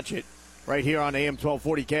can catch it right here on AM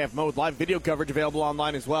 1240 KFMO with live video coverage available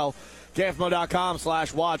online as well.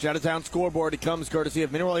 KFMO.com/watch. Out-of-town scoreboard. It comes courtesy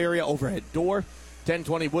of Mineral Area Overhead Door,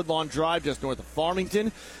 1020 Woodlawn Drive, just north of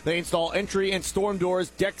Farmington. They install entry and storm doors,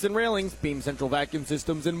 decks and railings, Beam Central Vacuum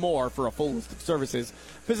Systems, and more. For a full list of services,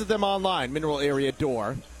 visit them online,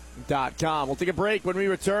 mineralareadoor.com. We'll take a break. When we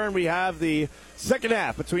return, we have the second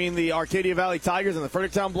half between the Arcadia Valley Tigers and the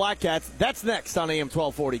Fredericktown Black Cats. That's next on AM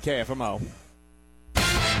 1240 KFMO.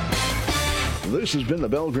 This has been the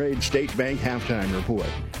Belgrade State Bank Halftime Report.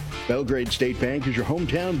 Belgrade State Bank is your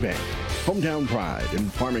hometown bank. Hometown pride in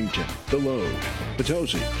Farmington, Deloge,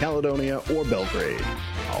 Potosi, Caledonia, or Belgrade.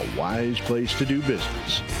 A wise place to do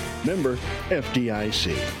business. Member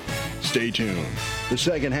FDIC. Stay tuned. The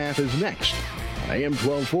second half is next on AM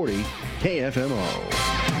 1240 KFMO.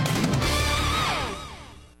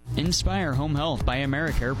 Inspire Home Health by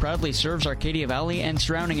Americare proudly serves Arcadia Valley and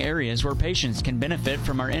surrounding areas where patients can benefit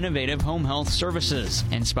from our innovative home health services.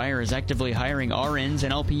 Inspire is actively hiring RNs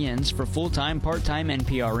and LPNs for full-time, part-time, and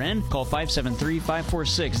PRN. Call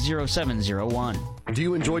 573-546-0701. Do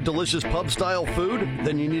you enjoy delicious pub-style food?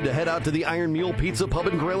 Then you need to head out to the Iron Mule Pizza Pub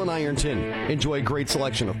and Grill in Ironton. Enjoy a great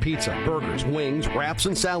selection of pizza, burgers, wings, wraps,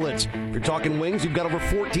 and salads. If you're talking wings, you've got over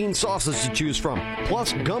 14 sauces to choose from,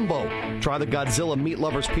 plus gumbo. Try the Godzilla Meat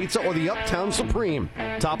Lovers Pizza or the Uptown Supreme.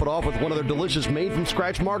 Top it off with one of their delicious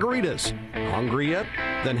made-from-scratch margaritas. Hungry yet?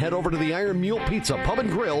 Then head over to the Iron Mule Pizza Pub and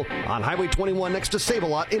Grill on Highway 21 next to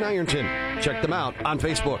Save-A-Lot in Ironton. Check them out on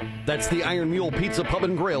Facebook. That's the Iron Mule Pizza Pub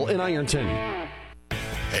and Grill in Ironton.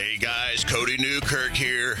 Hey guys, Cody Newkirk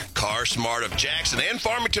here. Car Smart of Jackson and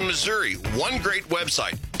Farmington, Missouri. One great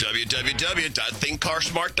website,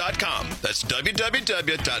 www.thinkcarsmart.com. That's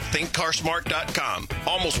www.thinkcarsmart.com.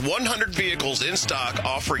 Almost 100 vehicles in stock,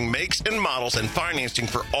 offering makes and models and financing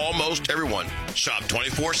for almost everyone. Shop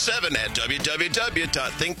 24/7 at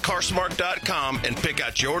www.thinkcarsmart.com and pick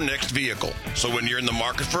out your next vehicle. So when you're in the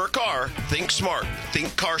market for a car, think smart.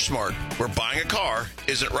 Think Car Smart, where buying a car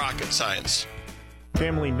isn't rocket science.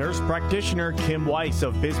 Family nurse practitioner Kim Weiss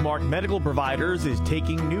of Bismarck Medical Providers is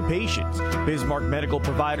taking new patients. Bismarck Medical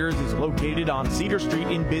Providers is located on Cedar Street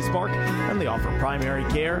in Bismarck, and they offer primary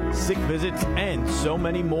care, sick visits, and so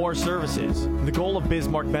many more services. The goal of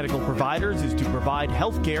Bismarck Medical Providers is to provide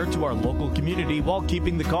health care to our local community while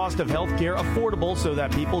keeping the cost of health care affordable so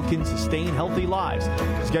that people can sustain healthy lives.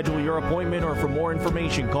 To schedule your appointment or for more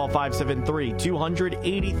information, call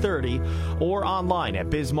 573-200-8030 or online at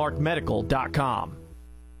bismarckmedical.com.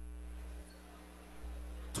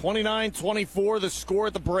 29-24, the score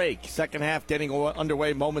at the break. Second half getting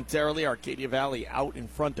underway momentarily. Arcadia Valley out in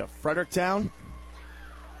front of Fredericktown.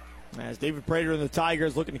 As David Prater and the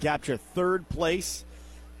Tigers looking to capture third place.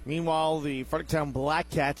 Meanwhile, the Fredericktown Black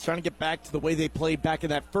Cats trying to get back to the way they played back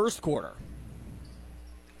in that first quarter.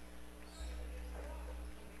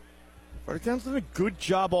 Fredericktown's done a good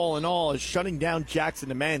job all in all as shutting down Jackson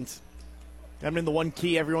Dement. That's been the one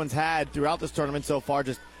key everyone's had throughout this tournament so far.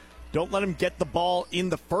 Just don't let him get the ball in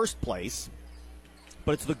the first place.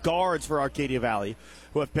 But it's the guards for Arcadia Valley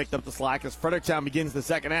who have picked up the slack as Fredericktown begins the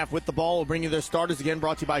second half with the ball. We'll bring you their starters again,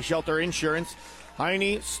 brought to you by Shelter Insurance.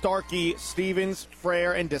 Heine, Starkey, Stevens,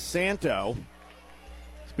 Frere, and DeSanto.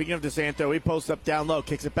 Speaking of DeSanto, he posts up down low,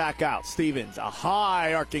 kicks it back out. Stevens, a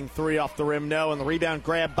high arcing three off the rim, no, and the rebound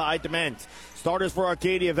grabbed by Dement. Starters for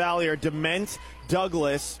Arcadia Valley are Dement,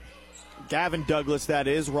 Douglas, Gavin Douglas, that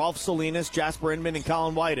is, Rolf Salinas, Jasper Inman, and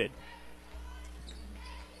Colin Whited.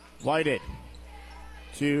 Whited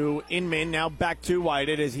to Inman, now back to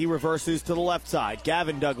Whited as he reverses to the left side.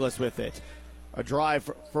 Gavin Douglas with it. A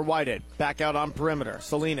drive for Whited. Back out on perimeter.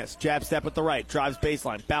 Salinas, jab step at the right, drives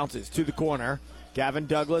baseline, bounces to the corner. Gavin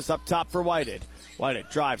Douglas up top for Whited. Whited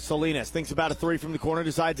drives. Salinas thinks about a three from the corner,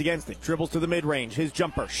 decides against it. Dribbles to the mid-range. His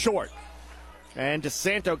jumper short. And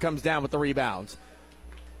DeSanto comes down with the rebounds.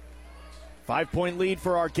 5-point lead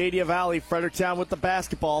for Arcadia Valley. Fredericktown with the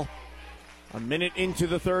basketball. A minute into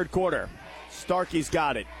the third quarter. Starkey's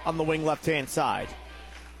got it on the wing left-hand side.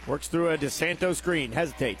 Works through a DeSanto screen.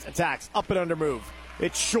 Hesitates. Attacks. Up and under move.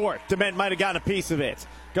 It's short. Dement might have gotten a piece of it.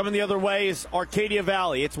 Coming the other way is Arcadia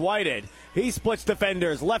Valley. It's Whited. He splits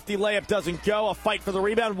defenders. Lefty layup doesn't go. A fight for the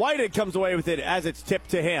rebound. Whited comes away with it as it's tipped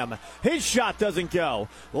to him. His shot doesn't go.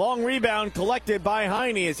 Long rebound collected by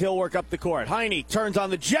Heine as he'll work up the court. Heine turns on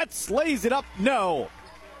the Jets. Lays it up. No.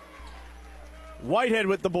 Whitehead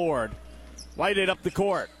with the board. Whitehead up the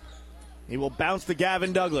court. He will bounce to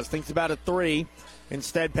Gavin Douglas. Thinks about a three.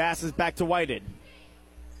 Instead passes back to Whitehead.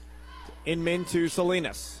 Inman to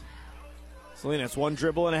Salinas. Salinas, one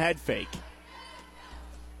dribble and a head fake.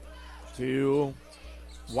 To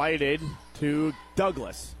Whitehead to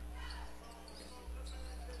Douglas.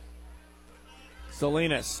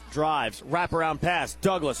 Salinas drives, wraparound pass.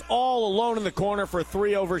 Douglas all alone in the corner for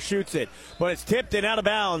three, overshoots it. But it's tipped and out of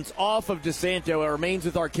bounds off of DeSanto. It remains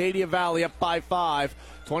with Arcadia Valley up by 5.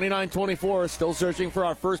 29-24, still searching for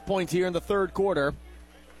our first points here in the third quarter.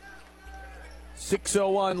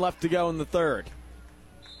 6:01 left to go in the third.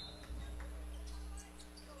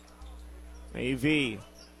 AV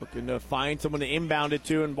looking to find someone to inbound it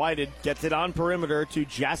to, and Whited gets it on perimeter to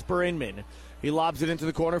Jasper Inman. He lobs it into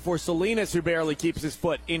the corner for Salinas, who barely keeps his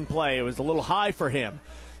foot in play. It was a little high for him.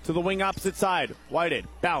 To the wing opposite side. Whited,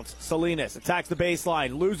 bounce. Salinas attacks the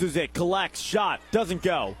baseline, loses it, collects, shot, doesn't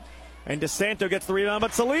go. And DeSanto gets the rebound,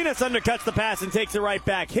 but Salinas undercuts the pass and takes it right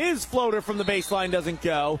back. His floater from the baseline doesn't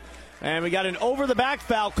go. And we got an over-the-back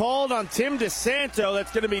foul called on Tim DeSanto.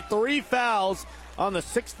 That's going to be 3 fouls on the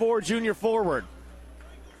 6'4 junior forward.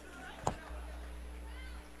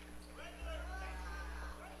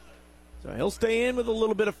 So he'll stay in with a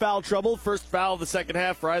little bit of foul trouble. First foul of the second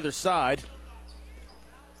half for either side.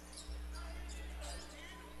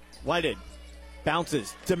 Whited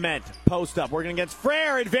bounces. Dement, post up, working against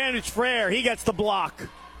Frere. Advantage Frere. He gets the block.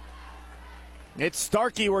 It's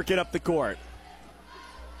Starkey working up the court.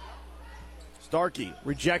 Starkey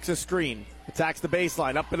rejects a screen. Attacks the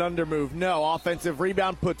baseline. Up and under move. No. Offensive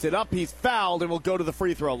rebound. Puts it up. He's fouled and will go to the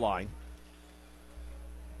free throw line.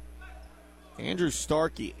 Andrew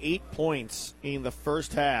Starkey, 8 points in the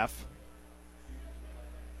first half.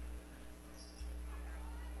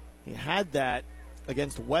 He had that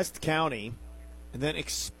against West County and then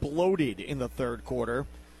exploded in the third quarter,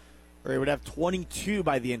 where he would have 22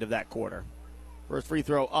 by the end of that quarter. First free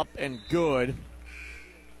throw up and good.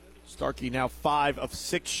 Starkey now 5 of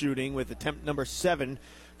 6 shooting with attempt number 7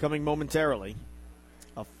 coming momentarily.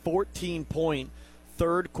 A 14-point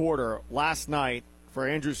third quarter last night for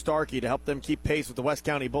Andrew Starkey to help them keep pace with the West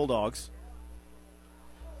County Bulldogs.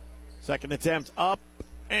 Second attempt up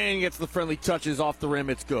and gets the friendly touches off the rim.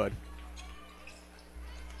 It's good.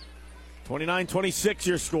 29-26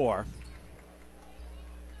 your score.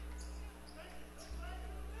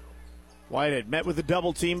 Whitehead met with a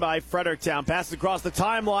double team by Fredericktown. Passes across the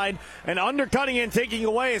timeline and undercutting and taking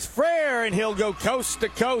away is Frere, and he'll go coast to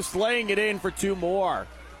coast, laying it in for two more.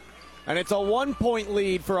 And it's a 1-point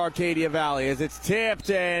lead for Arcadia Valley as it's tipped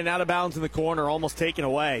and out of bounds in the corner, almost taken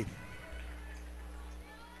away.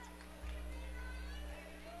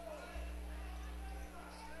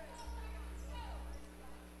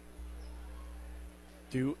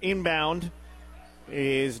 To inbound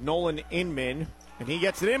is Nolan Inman. And he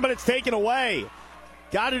gets it in, but it's taken away.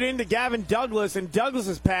 Got it into Gavin Douglas, and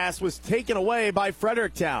Douglas's pass was taken away by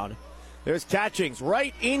Fredericktown. There's Catchings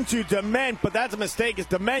right into Dement, but that's a mistake as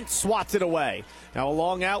Dement swats it away. Now a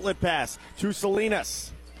long outlet pass to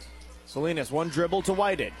Salinas. Salinas, one dribble to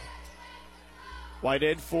Whitehead.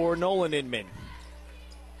 Whitehead for Nolan Inman.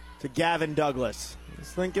 To Gavin Douglas.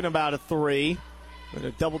 He's thinking about a three. With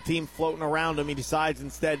a double team floating around him, he decides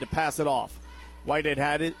instead to pass it off. Whitehead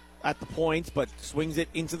had it at the point, but swings it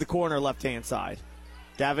into the corner left-hand side.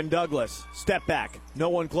 Gavin Douglas, step back. No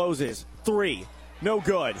one closes. Three, no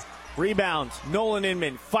good. Rebounds, Nolan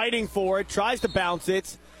Inman fighting for it, tries to bounce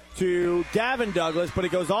it to Gavin Douglas, but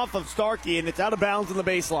it goes off of Starkey, and it's out of bounds on the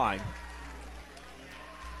baseline.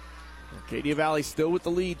 Arcadia Valley still with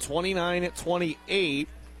the lead, 29-28.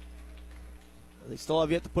 They still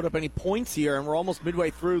have yet to put up any points here, and we're almost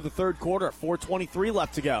midway through the third quarter. 4:23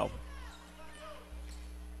 left to go.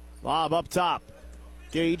 Lob up top.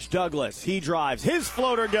 Gage Douglas. He drives. His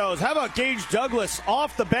floater goes. How about Gage Douglas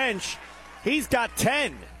off the bench? He's got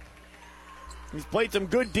 10. He's played some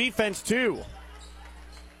good defense, too.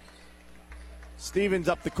 Stevens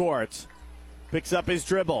up the court. Picks up his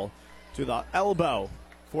dribble to the elbow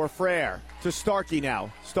for Frere. To Starkey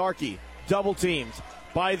now. Starkey double teamed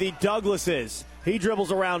by the Douglases. He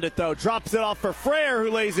dribbles around it, though. Drops it off for Frere,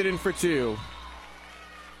 who lays it in for two.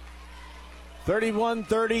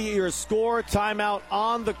 31-30 your score. Timeout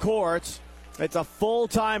on the court. It's a full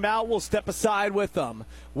timeout. We'll step aside with them.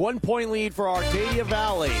 1 point lead for Arcadia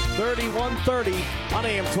Valley. 31-30 on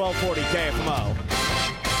AM 1240 KFMO.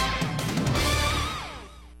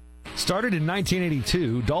 Started in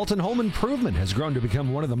 1982, Dalton Home Improvement has grown to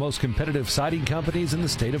become one of the most competitive siding companies in the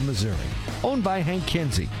state of Missouri. Owned by Hank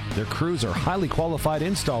Kinsey, their crews are highly qualified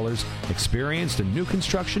installers, experienced in new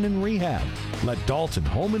construction and rehab. Let Dalton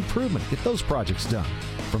Home Improvement get those projects done.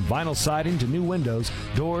 From vinyl siding to new windows,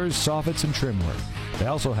 doors, soffits, and trim work. They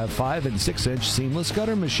also have 5- and 6-inch seamless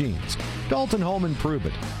gutter machines. Dalton Home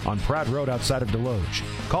Improvement on Pratt Road outside of Deloge.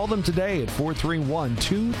 Call them today at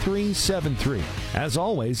 431-2373. As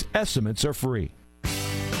always, estimates are free.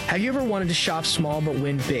 Have you ever wanted to shop small but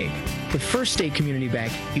win big? With First State Community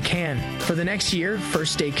Bank, you can. For the next year,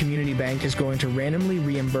 First State Community Bank is going to randomly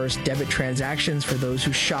reimburse debit transactions for those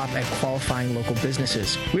who shop at qualifying local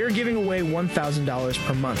businesses. We are giving away $1,000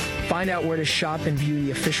 per month. Find out where to shop and view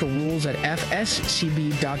the official rules at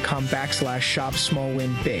fscb.com/shop small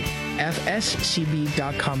win big.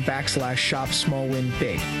 fscb.com/shop small win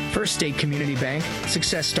big. First State Community Bank,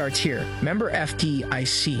 success starts here. Member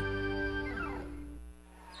FDIC.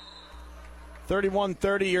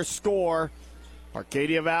 31-30 your score.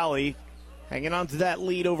 Arcadia Valley hanging on to that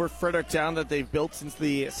lead over Fredericktown that they've built since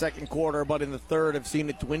the second quarter, but in the third have seen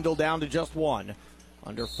it dwindle down to just one.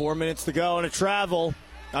 Under 4 minutes to go and a travel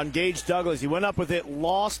on Gage Douglas. He went up with it,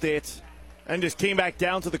 lost it, and just came back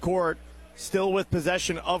down to the court, still with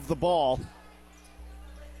possession of the ball.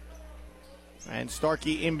 And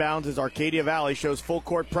Starkey inbounds as Arcadia Valley shows full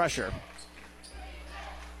court pressure.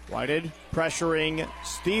 Whitehead pressuring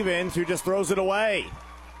Stevens, who just throws it away.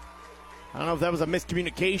 I don't know if that was a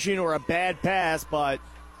miscommunication or a bad pass, but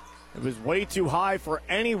it was way too high for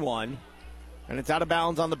anyone. And it's out of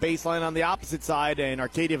bounds on the baseline on the opposite side, and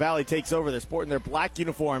Arcadia Valley takes over. They're sporting their black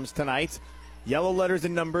uniforms tonight. Yellow letters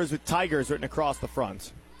and numbers with Tigers written across the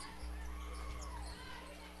front.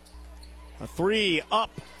 A three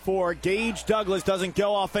up for Gage Douglas. Doesn't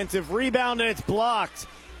go. Offensive rebound, and it's blocked.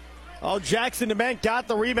 Oh, Jackson Dement got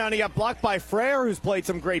the rebound. He got blocked by Frere, who's played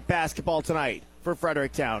some great basketball tonight for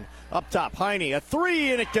Fredericktown. Up top, Heine, a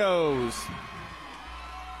three, and it goes.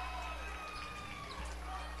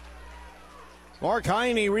 Mark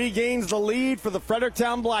Heine regains the lead for the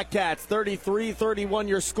Fredericktown Blackcats. 33-31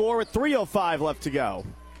 your score with 3:05 left to go.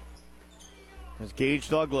 There's Gage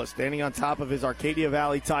Douglas standing on top of his Arcadia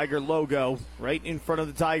Valley Tiger logo right in front of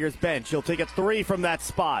the Tigers bench. He'll take a three from that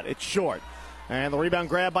spot. It's short. And the rebound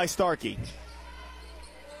grab by Starkey.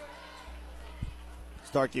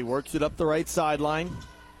 Starkey works it up the right sideline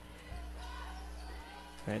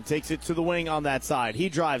and takes it to the wing on that side. He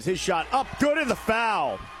drives his shot up, good, in the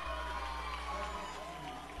foul.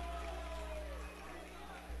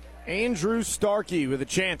 Andrew Starkey with a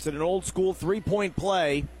chance at an old school three-point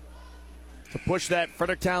play. to push that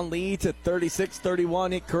Fredericktown lead to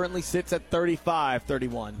 36-31. It currently sits at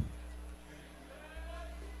 35-31.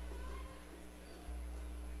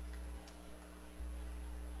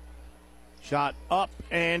 Shot up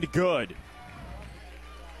and good.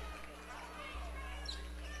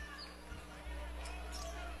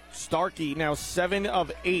 Starkey now 7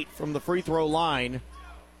 of 8 from the free throw line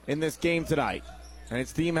in this game tonight. And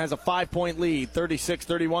its team has a 5-point lead,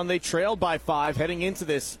 36-31. They trailed by 5 heading into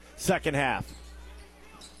this second half.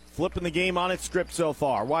 Flipping the game on its script so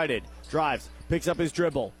far. Whited drives, picks up his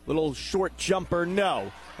dribble. Little short jumper,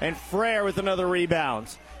 no. And Frere with another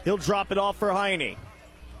rebound. He'll drop it off for Heine.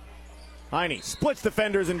 Heine splits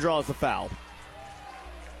defenders and draws the foul.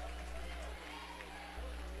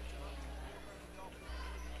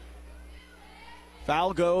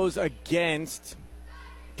 Foul goes against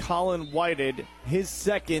Colin Whited, his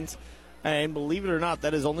second, and believe it or not,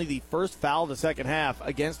 that is only the first foul of the second half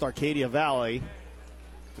against Arcadia Valley.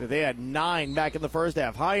 They had 9 back in the first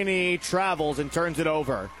half. Heine travels and turns it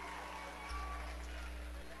over.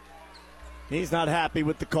 He's not happy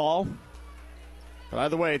with the call. But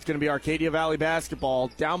either way, it's going to be Arcadia Valley basketball,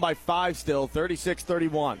 down by 5 still,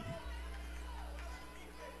 36-31.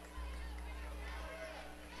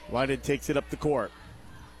 Whited takes it up the court.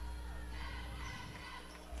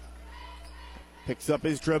 Picks up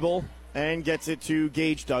his dribble and gets it to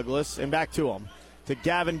Gage Douglas and back to him. To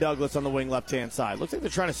Gavin Douglas on the wing left-hand side. Looks like they're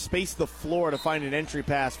trying to space the floor to find an entry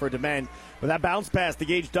pass for DeMen. But that bounce pass to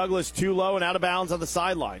Gage Douglas too low and out of bounds on the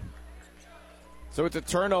sideline. So it's a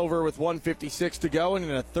turnover with 1:56 to go and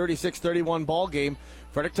in a 36-31 ball game.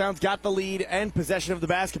 Fredericktown's got the lead and possession of the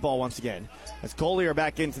basketball once again. As Collier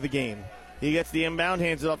back into the game. He gets the inbound,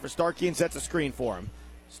 hands it up for Starkey, and sets a screen for him.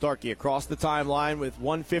 Starkey across the timeline with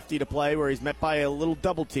 1:50 to play, where he's met by a little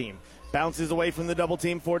double team. Bounces away from the double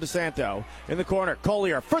team for DeSanto. In the corner,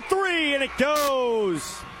 Collier for 3, and it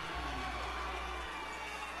goes!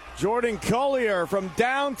 Jordan Collier from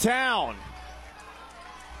downtown.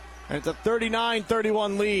 And it's a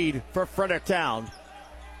 39-31 lead for Fredericktown.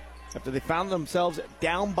 After they found themselves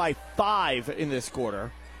down by 5 in this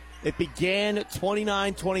quarter. It began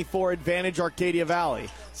 29-24 advantage Arcadia Valley.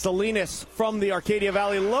 Salinas from the Arcadia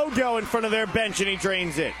Valley logo in front of their bench, and he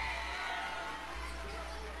drains it.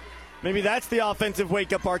 Maybe that's the offensive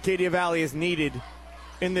wake-up Arcadia Valley is needed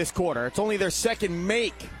in this quarter. It's only their second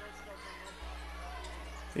make.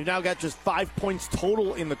 They've now got just 5 points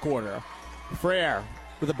total in the quarter. Frere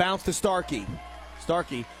with a bounce to Starkey.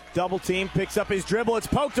 Starkey, double team, picks up his dribble. It's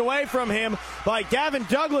poked away from him by Gavin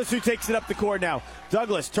Douglas, who takes it up the court now.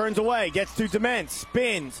 Douglas turns away, gets to Dement,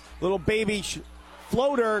 spins. Little baby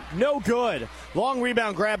floater, no good. Long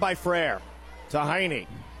rebound grab by Frere to Heine.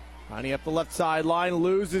 Heine up the left sideline,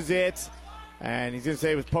 loses it. And he's going to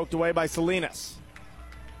say it was poked away by Salinas.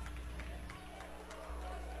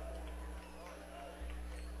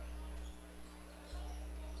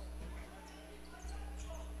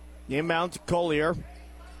 The inbound to Collier.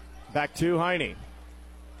 Back to Heine.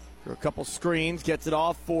 Through a couple screens, gets it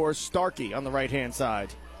off for Starkey on the right-hand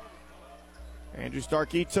side. Andrew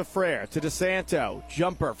Starkey to Frere, to DeSanto.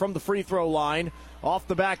 Jumper from the free throw line. Off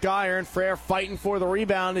the back iron. Frere fighting for the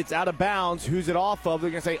rebound. It's out of bounds. Who's it off of?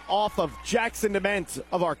 They're going to say off of Jackson Dement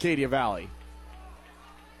of Arcadia Valley.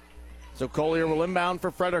 So Collier will inbound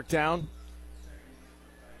for Fredericktown.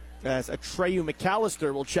 As Atreyu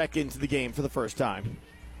McAllister will check into the game for the first time.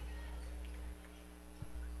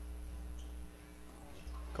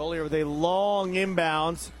 Collier with a long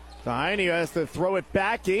inbound. Heine has to throw it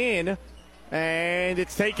back in, and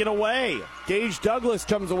it's taken away. Gage Douglas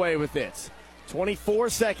comes away with it. 24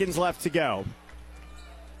 seconds left to go.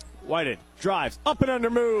 Whited drives, up and under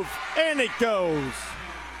move, and it goes.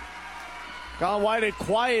 Colin Whited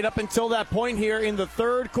quiet up until that point here in the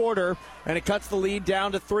third quarter, and it cuts the lead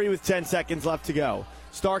down to 3 with 10 seconds left to go.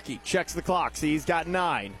 Starkey checks the clock, see he's got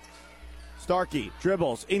 9. Starkey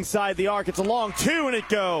dribbles inside the arc. It's a long 2, and it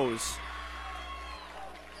goes.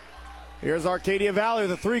 Here's Arcadia Valley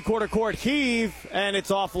with a three-quarter court heave, and it's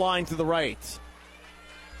offline to the right.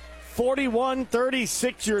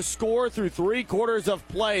 41-36 your score through 3 quarters of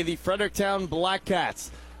play. The Fredericktown Black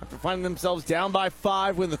Cats, after finding themselves down by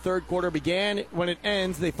 5 when the third quarter began, when it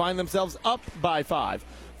ends, they find themselves up by 5.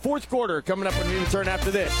 Fourth quarter coming up when we return after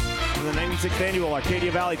this. In the 96th annual Arcadia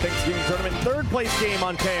Valley Thanksgiving Tournament, third place game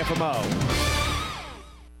on KFMO.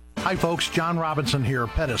 Hi, folks. John Robinson here,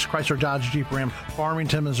 Pettis, Chrysler Dodge Jeep Ram,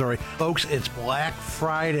 Farmington, Missouri. Folks, it's Black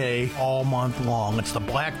Friday all month long. It's the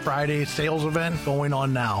Black Friday sales event going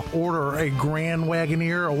on now. Order a Grand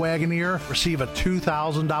Wagoneer, a Wagoneer, receive a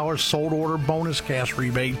 $2,000 sold order bonus cash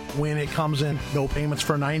rebate when it comes in. No payments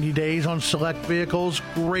for 90 days on select vehicles.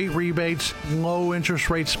 Great rebates, low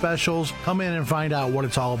interest rate specials. Come in and find out what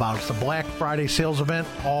it's all about. It's the Black Friday sales event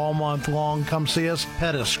all month long. Come see us.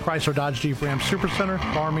 Pettis, Chrysler Dodge Jeep Ram Supercenter,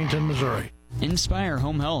 Farmington, Missouri. Inspire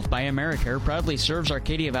Home Health by Americare proudly serves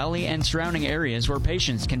Arcadia Valley and surrounding areas where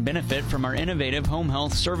patients can benefit from our innovative home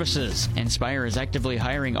health services. Inspire is actively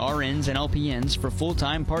hiring RNs and LPNs for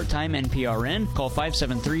full-time, part-time, and PRN. Call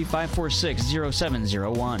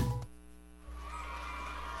 573-546-0701.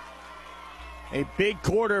 A big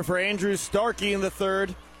quarter for Andrew Starkey in the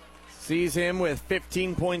third. Sees him with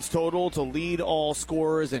 15 points total to lead all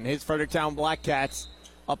scorers, and his Fredericktown Black Cats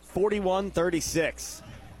up 41-36.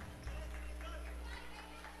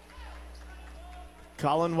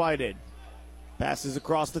 Colin Whited passes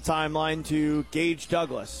across the timeline to Gage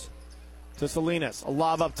Douglas. To Salinas. A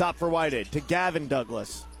lob up top for Whited. To Gavin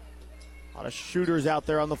Douglas. A lot of shooters out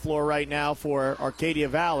there on the floor right now for Arcadia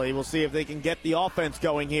Valley. We'll see if they can get the offense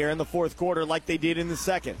going here in the fourth quarter like they did in the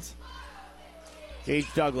second.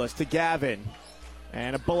 Gage Douglas to Gavin.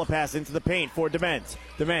 And a bullet pass into the paint for Dement.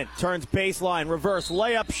 Dement turns baseline, reverse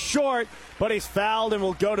layup short, but he's fouled and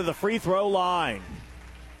will go to the free throw line.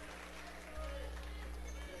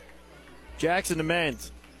 Jackson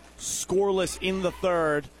Dement scoreless in the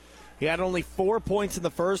third. He had only 4 points in the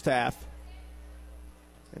first half.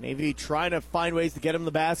 And AV trying to find ways to get him the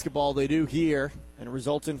basketball. They do here, and it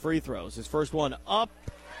results in free throws. His first one up,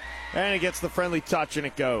 and it gets the friendly touch, and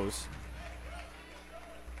it goes.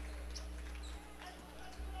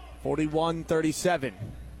 41-37.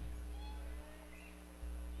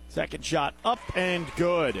 Second shot up and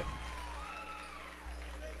good.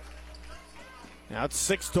 Now it's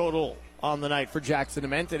 6 total on the night for Jackson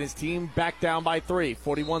Dement, and his team back down by 3,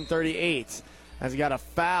 41-38. As he got a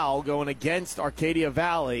foul going against Arcadia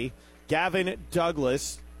Valley. Gavin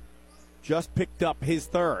Douglas just picked up his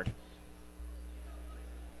third.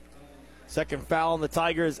 Second foul on the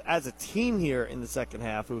Tigers as a team here in the second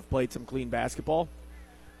half, who have played some clean basketball.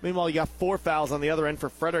 Meanwhile, you got 4 fouls on the other end for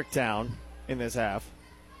Fredericktown in this half.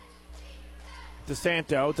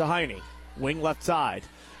 DeSanto to Heine. Wing left side.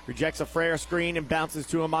 Rejects a Frere screen and bounces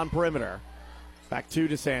to him on perimeter. Back to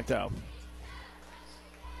DeSanto.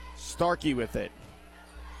 Starkey with it.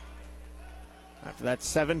 After that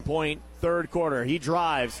 7-point third quarter, he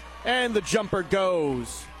drives, and the jumper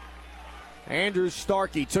goes. Andrew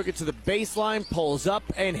Starkey took it to the baseline, pulls up,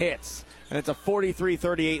 and hits. And it's a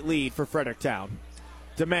 43-38 lead for Fredericktown.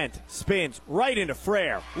 Dement spins right into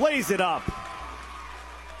Frere, lays it up.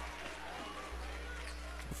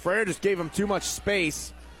 Frere just gave him too much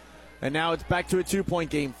space, and now it's back to a 2-point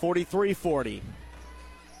game, 43-40.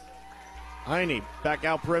 Heine back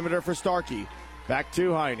out perimeter for Starkey. Back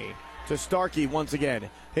to Heine. To Starkey once again.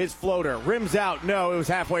 His floater rims out. No, it was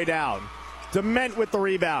halfway down. Dement with the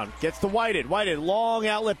rebound. Gets to Whited. Whited, long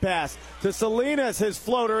outlet pass to Salinas. His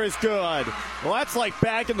floater is good. Well, that's like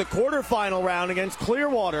back in the quarterfinal round against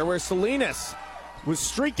Clearwater, where Salinas was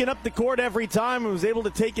streaking up the court every time and was able to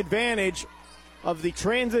take advantage of the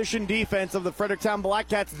transition defense of the Fredericktown Black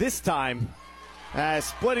Cats this time. As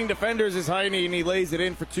splitting defenders is Heine, and he lays it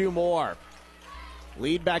in for 2 more.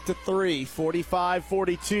 Lead back to 3,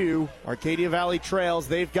 45-42. Arcadia Valley trails.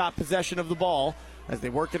 They've got possession of the ball as they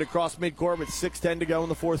work it across midcourt with 6:10 to go in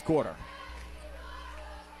the fourth quarter.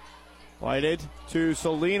 Whited to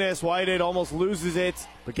Salinas. Whited almost loses it,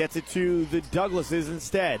 but gets it to the Douglases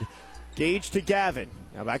instead. Gage to Gavin.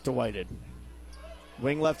 Now back to Whited.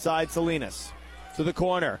 Wing left side, Salinas. To the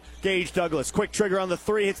corner. Gage Douglas. Quick trigger on the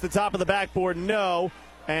 3. Hits the top of the backboard. No.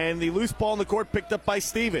 And the loose ball in the court picked up by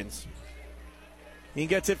Stevens. He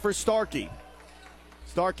gets it for Starkey.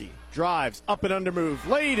 Starkey drives, up and under move,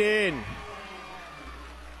 laid in.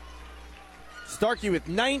 Starkey with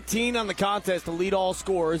 19 on the contest to lead all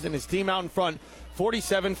scorers, and his team out in front,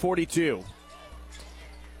 47-42.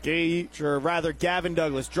 Gavin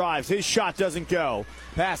Douglas drives. His shot doesn't go.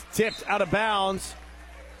 Pass tipped out of bounds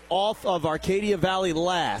off of Arcadia Valley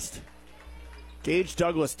last. Gage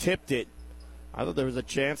Douglas tipped it. I thought there was a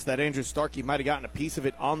chance that Andrew Starkey might have gotten a piece of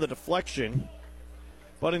it on the deflection.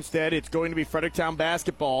 But instead, it's going to be Fredericktown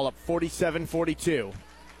basketball up 47-42.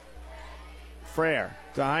 Frere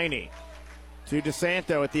to Heine. To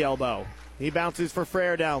DeSanto at the elbow. He bounces for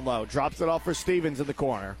Frere down low. Drops it off for Stevens in the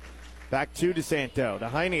corner. Back to DeSanto. To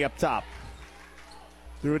Heine up top.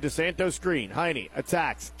 Through a DeSanto screen. Heine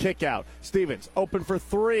attacks. Kick out. Stevens open for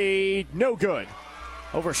 3. No good.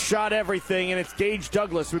 overshot everything, and it's Gage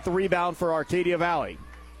Douglas with the rebound for Arcadia Valley.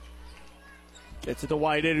 Gets it to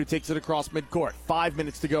Whitehead, who takes it across midcourt. 5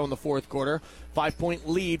 minutes to go in the fourth quarter. 5-point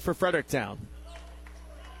lead for Fredericktown.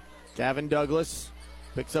 Gavin Douglas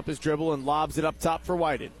picks up his dribble and lobs it up top for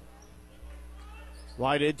Whitehead.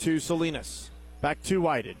 Whitehead to Salinas. Back to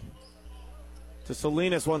Whitehead. To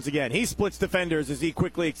Salinas once again. He splits defenders as he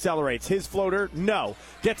quickly accelerates. His floater, no.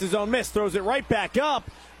 Gets his own miss, throws it right back up,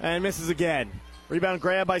 and misses again. Rebound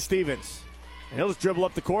grab by Stevens. And he'll just dribble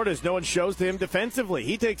up the court as no one shows to him defensively.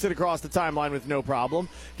 He takes it across the timeline with no problem.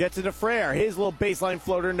 Gets it to Frere. His little baseline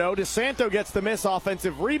floater, no. DeSanto gets the miss,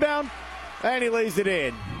 offensive rebound, and he lays it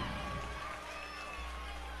in.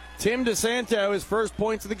 Tim DeSanto, his first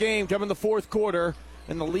points of the game come in the fourth quarter,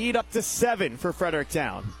 and the lead up to 7 for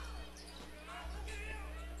Fredericktown.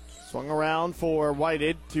 Swung around for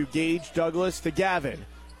Whitehead to Gage Douglas to Gavin.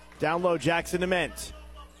 Down low, Jackson Dement.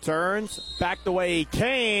 Turns, back the way he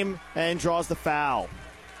came, and draws the foul.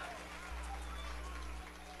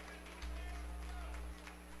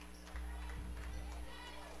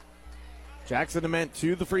 Jackson Dement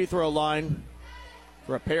to the free throw line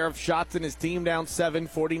for a pair of shots in his team down 7,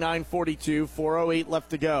 49-42, 4:08 left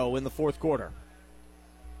to go in the fourth quarter.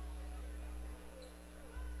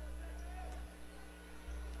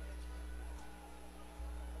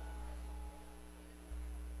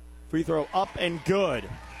 Free throw up and good.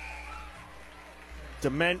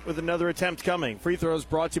 Dement with another attempt coming. Free throws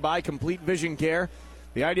brought to you by Complete Vision Care,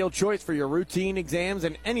 the ideal choice for your routine exams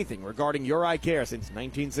and anything regarding your eye care since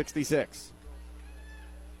 1966.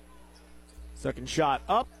 Second shot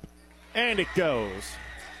up, and it goes.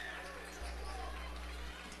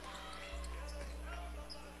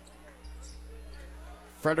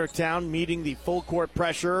 Fredericktown meeting the full court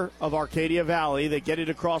pressure of Arcadia Valley. They get it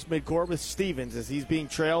across midcourt with Stevens as he's being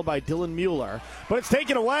trailed by Dylan Mueller. But it's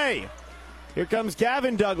taken away. Here comes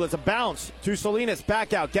Gavin Douglas. A bounce to Salinas.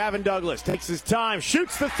 Back out. Gavin Douglas takes his time,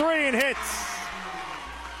 shoots the three, and hits.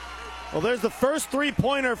 Well, there's the first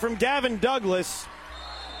three-pointer from Gavin Douglas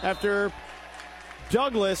after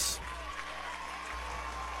Douglas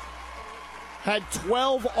had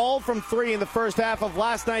 12 all from 3 in the first half of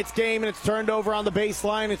last night's game, and it's turned over on the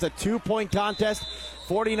baseline. It's a 2-point contest,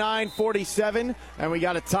 49-47, and we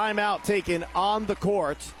got a timeout taken on the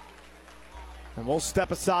court. And we'll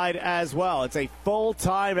step aside as well. It's a full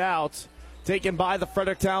timeout taken by the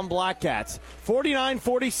Fredericktown Blackcats.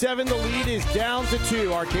 49-47, the lead is down to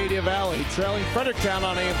 2. Arcadia Valley trailing Fredericktown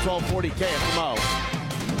on AM 1240 KFMO.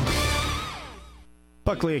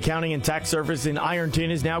 Buckley Accounting and Tax Service in Ironton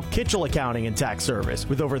is now Kitchell Accounting and Tax Service.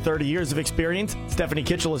 With over 30 years of experience, Stephanie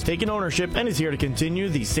Kitchell has taken ownership and is here to continue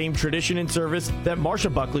the same tradition and service that Marcia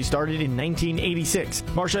Buckley started in 1986.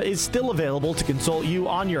 Marcia is still available to consult you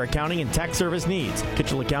on your accounting and tax service needs.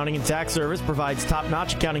 Kitchell Accounting and Tax Service provides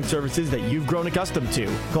top-notch accounting services that you've grown accustomed to.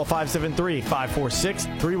 Call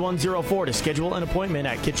 573-546-3104 to schedule an appointment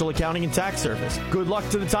at Kitchell Accounting and Tax Service. Good luck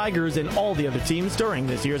to the Tigers and all the other teams during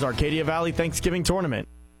this year's Arcadia Valley Thanksgiving Tournament.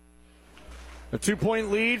 A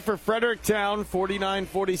 2-point lead for Fredericktown,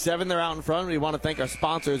 49-47. They're out in front. We want to thank our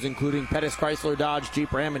sponsors, including Pettis Chrysler Dodge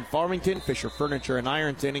Jeep Ram in Farmington, Fisher Furniture in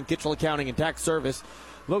Ironton, and Kitchell Accounting and Tax Service,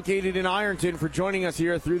 located in Ironton, for joining us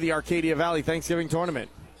here through the Arcadia Valley Thanksgiving Tournament.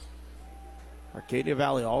 Arcadia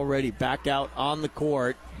Valley already back out on the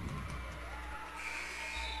court.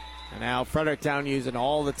 And now Fredericktown using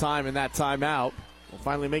all the time in that timeout will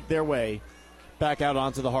finally make their way back out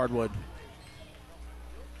onto the hardwood.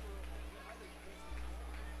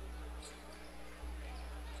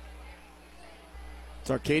 It's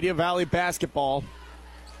Arcadia Valley basketball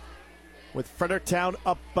with Fredericktown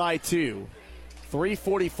up by 2.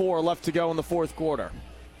 3:44 left to go in the fourth quarter.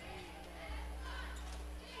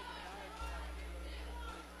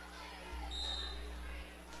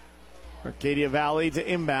 Arcadia Valley to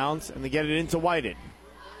inbounds, and they get it into Whitehead.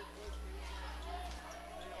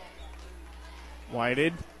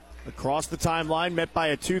 Whitehead across the timeline, met by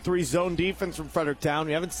a 2-3 zone defense from Fredericktown.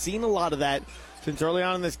 We haven't seen a lot of that since early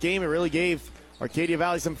on in this game. It really gave Arcadia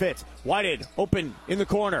Valley some fits. Whitehead open in the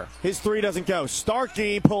corner. His three doesn't go.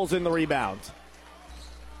 Starkey pulls in the rebound.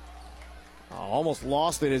 Almost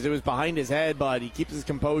lost it as it was behind his head, but he keeps his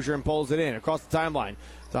composure and pulls it in. Across the timeline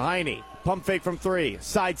to Heine. Pump fake from 3.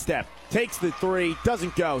 Sidestep. Takes the 3.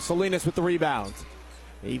 Doesn't go. Salinas with the rebound.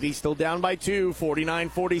 AV still down by 2.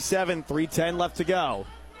 49-47. 3:10 left to go.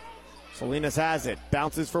 Salinas has it.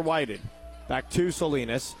 Bounces for Whitehead. Back to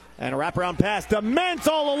Salinas. And a wraparound pass. Dement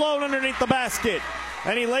all alone underneath the basket.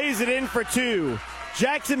 And he lays it in for 2.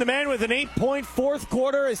 Jackson Dement with an 8-point fourth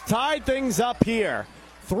quarter has tied things up here.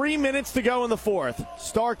 3 minutes to go in the fourth.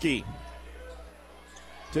 Starkey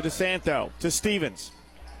to DeSanto to Stevens.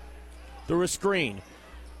 through a screen.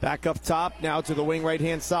 Back up top, now to the wing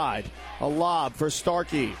right-hand side. A lob for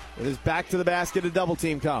Starkey. With his back to the basket, a double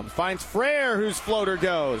team comes. Finds Frere, whose floater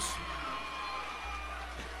goes.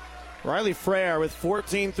 Riley Frere with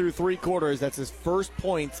 14 through 3 quarters. That's his first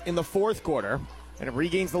points in the fourth quarter. And it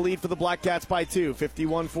regains the lead for the Black Cats by 2,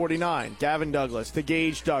 51-49. Gavin Douglas to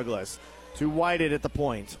Gage Douglas. To Whited at the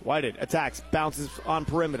point. Whited attacks, bounces on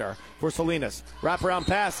perimeter for Salinas. Wraparound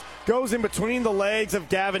pass goes in between the legs of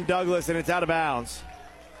Gavin Douglas, and it's out of bounds.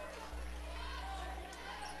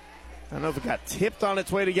 I don't know if it got tipped on its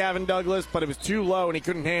way to Gavin Douglas, but it was too low and he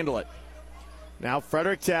couldn't handle it. Now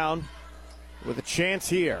Fredericktown with a chance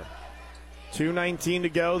here. 2:19 to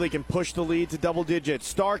go. They can push the lead to double digits.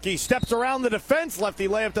 Starkey steps around the defense. Lefty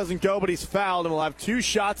layup doesn't go, but he's fouled and will have 2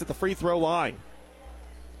 shots at the free throw line.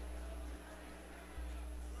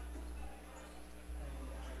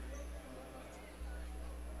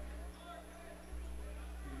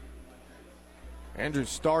 Andrew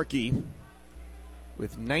Starkey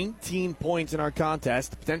with 19 points in our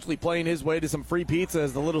contest, potentially playing his way to some free pizza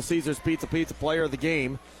as the Little Caesars Pizza player of the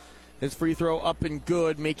game. His free throw up and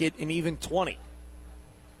good, make it an even 20.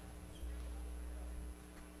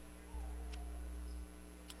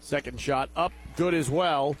 Second shot up, good as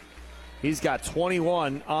well. He's got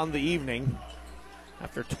 21 on the evening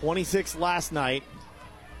after 26 last night.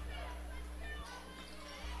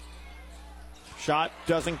 Shot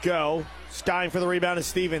doesn't go. Skying for the rebound is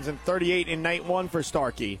Stevens, and 38 in night 1 for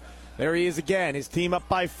Starkey. There he is again. His team up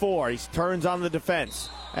by 4. He turns on the defense.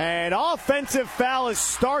 And offensive foul is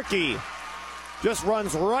Starkey. Just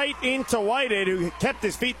runs right into Whited, who kept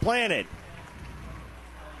his feet planted.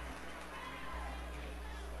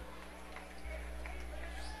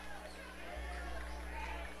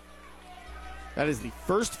 That is the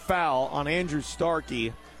first foul on Andrew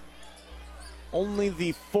Starkey. Only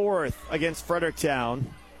the 4th against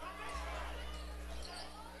Fredericktown.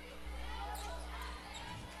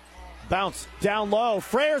 Bounce down low.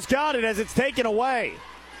 Frere's got it as it's taken away.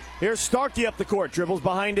 Here's Starkey up the court. Dribbles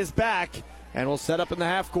behind his back and will set up in the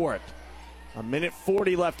half court.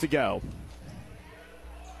 1:40 left to go.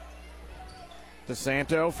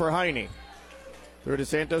 DeSanto for Heine. Through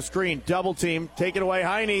DeSanto screen. Double team. Take it away.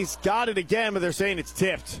 Heine's got it again, but they're saying it's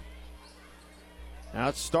tipped. Now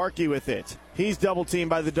it's Starkey with it. He's double teamed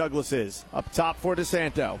by the Douglases. Up top for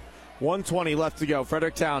DeSanto. 1:20 left to go.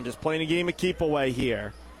 Fredericktown just playing a game of keep away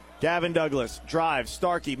here. Gavin Douglas drives.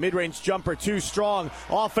 Starkey, mid-range jumper, too strong.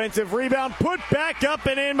 Offensive rebound, put back up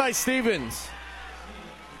and in by Stevens.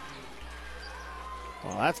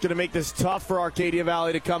 Well, that's going to make this tough for Arcadia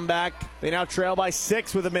Valley to come back. They now trail by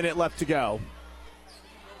 6 with a minute left to go.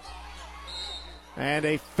 And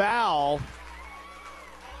a foul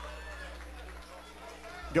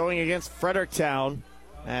going against Fredericktown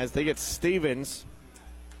as they get Stevens.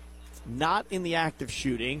 Not in the act of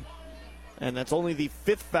shooting. And that's only the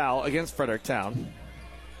 5th foul against Fredericktown.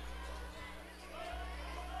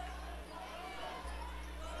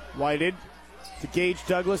 Whited to Gage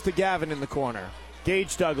Douglas to Gavin in the corner.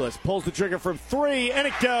 Gage Douglas pulls the trigger from 3, and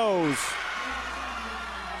it goes.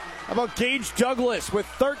 How about Gage Douglas with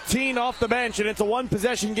 13 off the bench, and it's a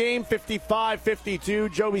one-possession game,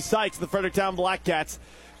 55-52. Joby Sykes, the Fredericktown Black Cats,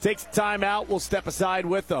 takes time out. We'll step aside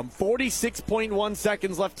with them. 46.1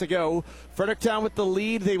 seconds left to go. Fredericktown with the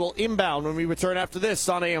lead. They will inbound when we return after this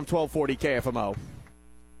on AM 1240 KFMO.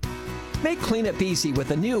 Make cleanup easy with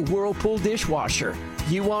a new Whirlpool dishwasher.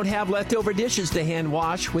 You won't have leftover dishes to hand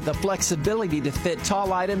wash with the flexibility to fit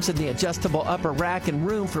tall items in the adjustable upper rack and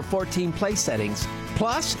room for 14 place settings.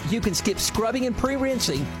 Plus, you can skip scrubbing and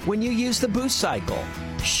pre-rinsing when you use the boost cycle.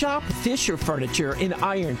 Shop Fisher Furniture in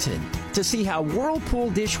Ironton to see how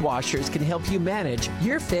Whirlpool dishwashers can help you manage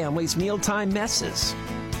your family's mealtime messes.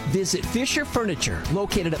 Visit Fisher Furniture,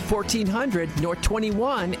 located at 1400 North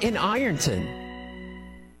 21 in Ironton.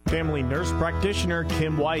 Family nurse practitioner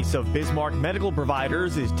Kim Weiss of Bismarck Medical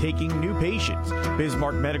Providers is taking new patients.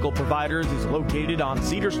 Bismarck Medical Providers is located on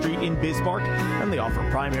Cedar Street in Bismarck, and they offer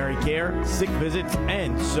primary care, sick visits,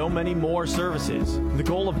 and so many more services. The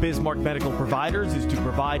goal of Bismarck Medical Providers is to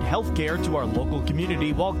provide health care to our local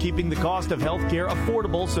community while keeping the cost of health care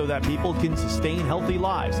affordable so that people can sustain healthy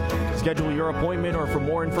lives. To schedule your appointment or for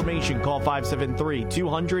more information, call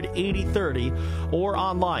 573-200-8030 or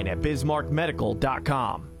online at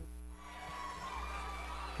bismarckmedical.com.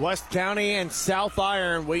 West County and South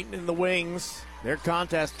Iron waiting in the wings. Their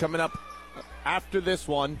contest coming up after this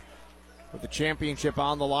one with the championship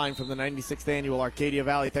on the line from the 96th Annual Arcadia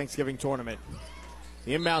Valley Thanksgiving Tournament.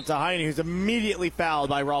 The inbound to Heine, who's immediately fouled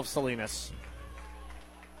by Rolf Salinas.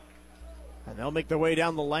 And they'll make their way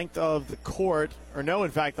down the length of the court. Or no,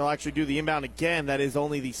 in fact, they'll actually do the inbound again. That is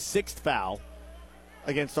only the 6th foul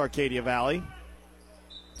against Arcadia Valley.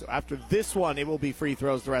 So after this one, it will be free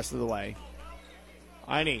throws the rest of the way.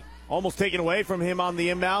 Heine almost taken away from him on the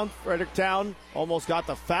inbound. Fredericktown almost got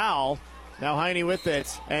the foul. Now Heine with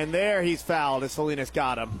it. And there he's fouled as Salinas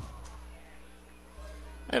got him.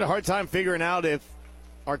 I had a hard time figuring out if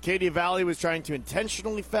Arcadia Valley was trying to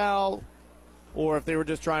intentionally foul or if they were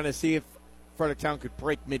just trying to see if Fredericktown could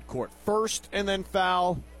break midcourt first and then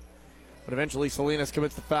foul. But eventually Salinas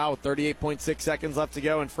commits the foul with 38.6 seconds left to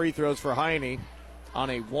go and free throws for Heine on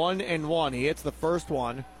a 1-and-1. He hits the first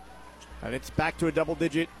one, and it's back to a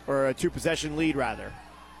double-digit, or a two-possession lead, rather.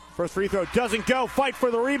 First free throw doesn't go. Fight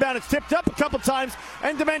for the rebound. It's tipped up a couple times,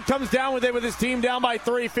 and Dement comes down with it with his team down by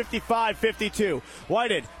 3, 55-52.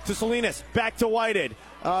 Whited to Salinas. Back to Whited.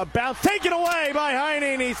 Bounce taken away by Heine,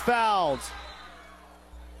 and he's fouled.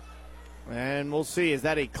 And we'll see. Is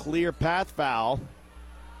that a clear path foul?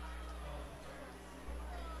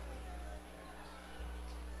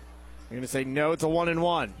 I'm going to say no, it's a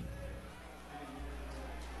 1-and-1.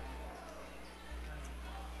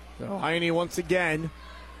 So Heine once again,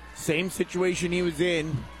 same situation he was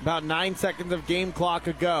in about 9 seconds of game clock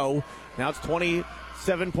ago. Now it's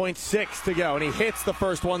 27.6 to go, and he hits the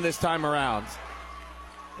first one this time around.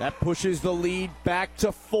 That pushes the lead back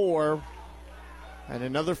to 4. And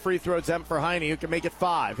another free throw attempt for Heine, who can make it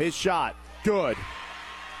 5. His shot, good.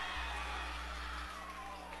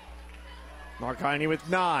 Mark Heine with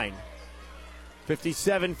 9.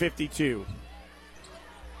 57-52.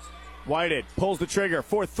 Whited pulls the trigger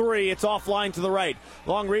for 3. It's offline to the right.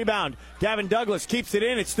 Long rebound. Gavin Douglas keeps it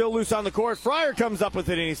in. It's still loose on the court. Fryer comes up with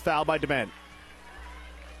it, and he's fouled by Dement.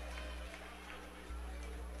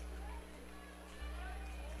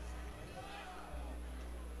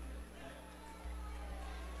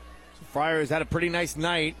 So Fryer has had a pretty nice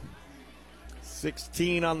night.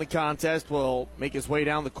 16 on the contest. Will make his way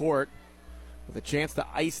down the court with a chance to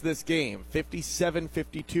ice this game.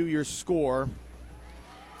 57-52 your score.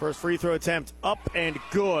 First free throw attempt up and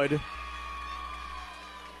good.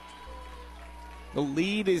 The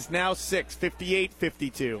lead is now 6,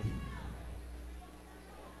 58-52.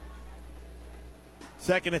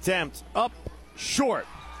 Second attempt up short.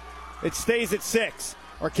 It stays at 6.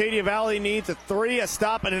 Arcadia Valley needs a 3, a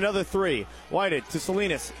stop, and another 3. Whited to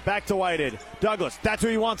Salinas. Back to Whited. Douglas. That's who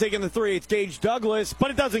you want taking the 3. It's Gage Douglas,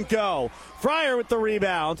 but it doesn't go. Fryer with the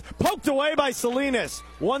rebound. Poked away by Salinas.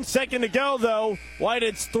 1 second to go, though.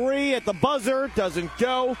 Whited's 3 at the buzzer. Doesn't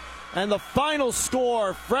go. And the final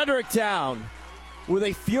score, Fredericktown, with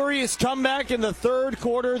a furious comeback in the third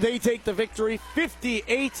quarter. They take the victory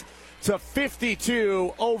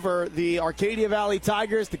 58-52 over the Arcadia Valley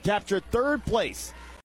Tigers to capture third place